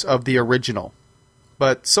clones of the original.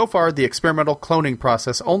 But so far, the experimental cloning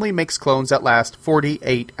process only makes clones that last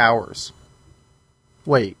 48 hours.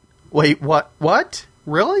 Wait, what?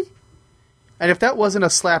 Really? And if that wasn't a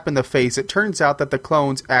slap in the face, it turns out that the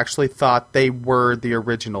clones actually thought they were the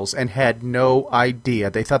originals and had no idea.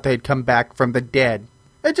 They thought they had come back from the dead.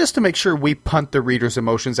 And just to make sure we punt the reader's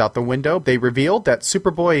emotions out the window, they revealed that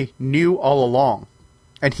Superboy knew all along.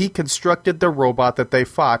 And he constructed the robot that they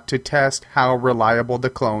fought to test how reliable the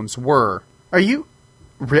clones were. Are you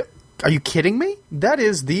kidding me? That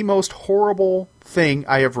is the most horrible thing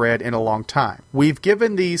I have read in a long time. We've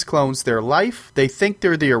given these clones their life. They think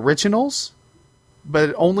they're the originals, but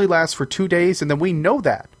it only lasts for 2 days, and then we know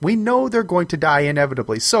that. We know they're going to die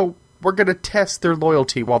inevitably, so we're going to test their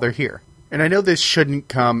loyalty while they're here. And I know this shouldn't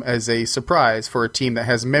come as a surprise for a team that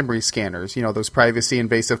has memory scanners, those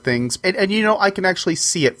privacy-invasive things. And I can actually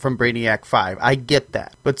see it from Brainiac 5. I get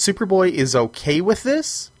that. But Superboy is okay with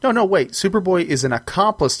this? No, wait. Superboy is an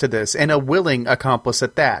accomplice to this, and a willing accomplice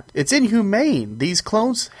at that. It's inhumane. These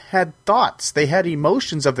clones had thoughts. They had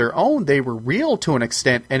emotions of their own. They were real to an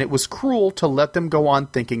extent, and it was cruel to let them go on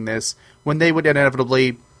thinking this when they would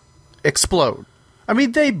inevitably explode. I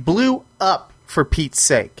mean, they blew up, for Pete's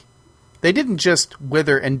sake. They didn't just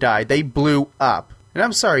wither and die, they blew up. And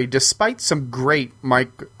I'm sorry, despite some great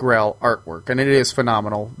Mike Grell artwork, and it is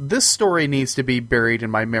phenomenal, this story needs to be buried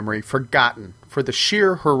in my memory, forgotten, for the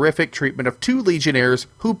sheer horrific treatment of 2 Legionnaires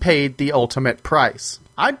who paid the ultimate price.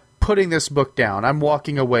 I'm putting this book down. I'm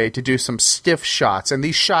walking away to do some stiff shots, and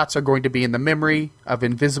these shots are going to be in the memory of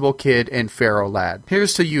Invisible Kid and Pharaoh Lad.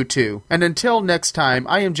 Here's to you two. And until next time,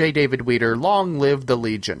 I am J. David Weeder. Long live the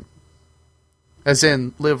Legion. As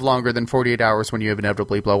in, live longer than 48 hours when you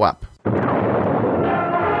inevitably blow up.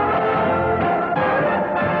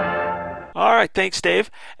 All right, thanks, Dave.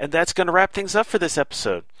 And that's going to wrap things up for this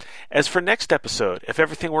episode. As for next episode, if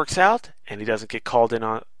everything works out and he doesn't get called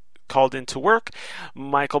into work,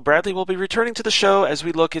 Michael Bradley will be returning to the show as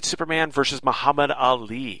we look at Superman versus Muhammad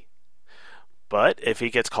Ali. But if he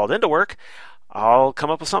gets called into work, I'll come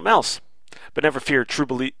up with something else. But never fear, true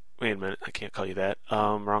belief. Wait a minute, I can't call you that.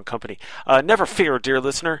 Wrong company. Never fear, dear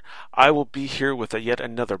listener. I will be here with yet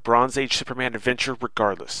another Bronze Age Superman adventure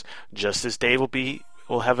regardless. Just as Dave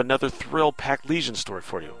will have another thrill-packed Legion story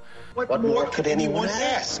for you. What more could anyone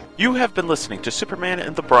ask? You have been listening to Superman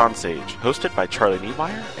in the Bronze Age, hosted by Charlie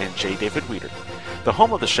Niemeyer and J. David Weeder. The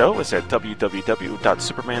home of the show is at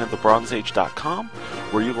www.supermaninthebronzeage.com,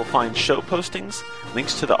 where you will find show postings,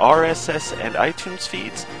 links to the RSS and iTunes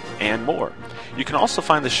feeds, and more. You can also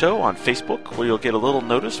find the show on Facebook, where you'll get a little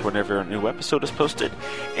notice whenever a new episode is posted,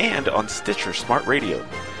 and on Stitcher Smart Radio.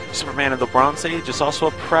 Superman in the Bronze Age is also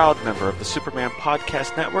a proud member of the Superman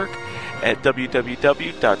Podcast Network at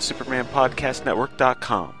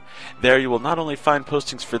www.supermanpodcastnetwork.com. There you will not only find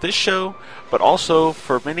postings for this show, but also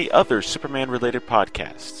for many other Superman-related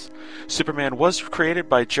podcasts. Superman was created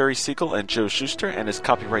by Jerry Siegel and Joe Shuster and is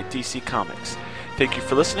copyright DC Comics. Thank you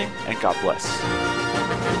for listening, and God bless.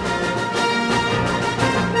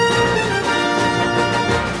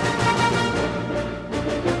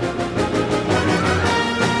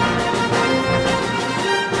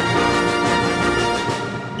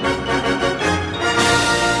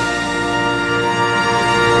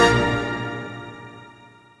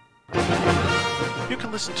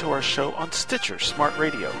 Listen to our show on Stitcher Smart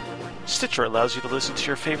Radio. Stitcher allows you to listen to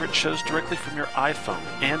your favorite shows directly from your iPhone,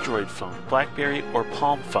 Android phone, BlackBerry, or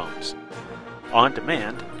Palm phones. On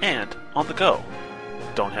demand and on the go.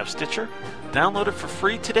 Don't have Stitcher? Download it for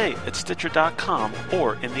free today at Stitcher.com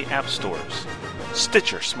or in the app stores.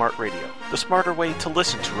 Stitcher Smart Radio, the smarter way to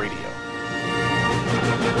listen to radio.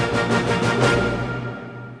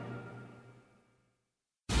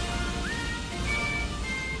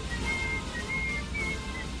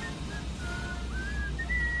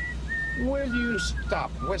 Will you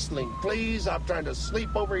stop whistling, please? I'm trying to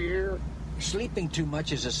sleep over here. Sleeping too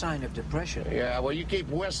much is a sign of depression. Yeah, well, you keep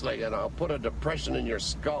whistling and I'll put a depression in your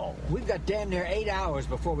skull. We've got damn near 8 hours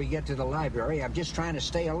before we get to the library. I'm just trying to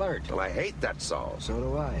stay alert. Well, I hate that song. So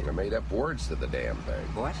do I. I made up words to the damn thing.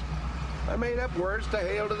 What? I made up words to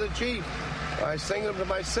Hail to the Chief. I sing them to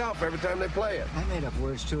myself every time they play it. I made up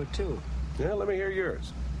words to it, too. Yeah, let me hear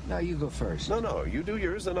yours. No, you go first. No, you do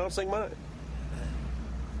yours, then I'll sing mine.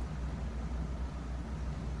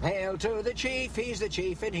 Hail to the chief, he's the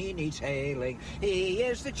chief and he needs hailing. He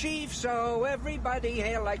is the chief, so everybody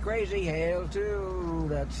hail like crazy. Hail to...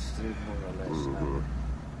 That's more or less...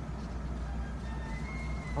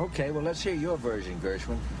 Okay, well, let's hear your version,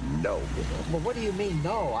 Gershwin. No. Well, what do you mean,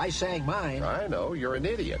 no? I sang mine. I know, you're an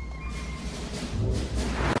idiot.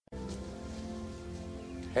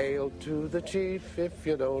 Hail to the chief, if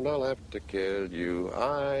you don't, I'll have to kill you.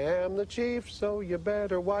 I am the chief, so you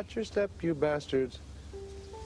better watch your step, you bastards.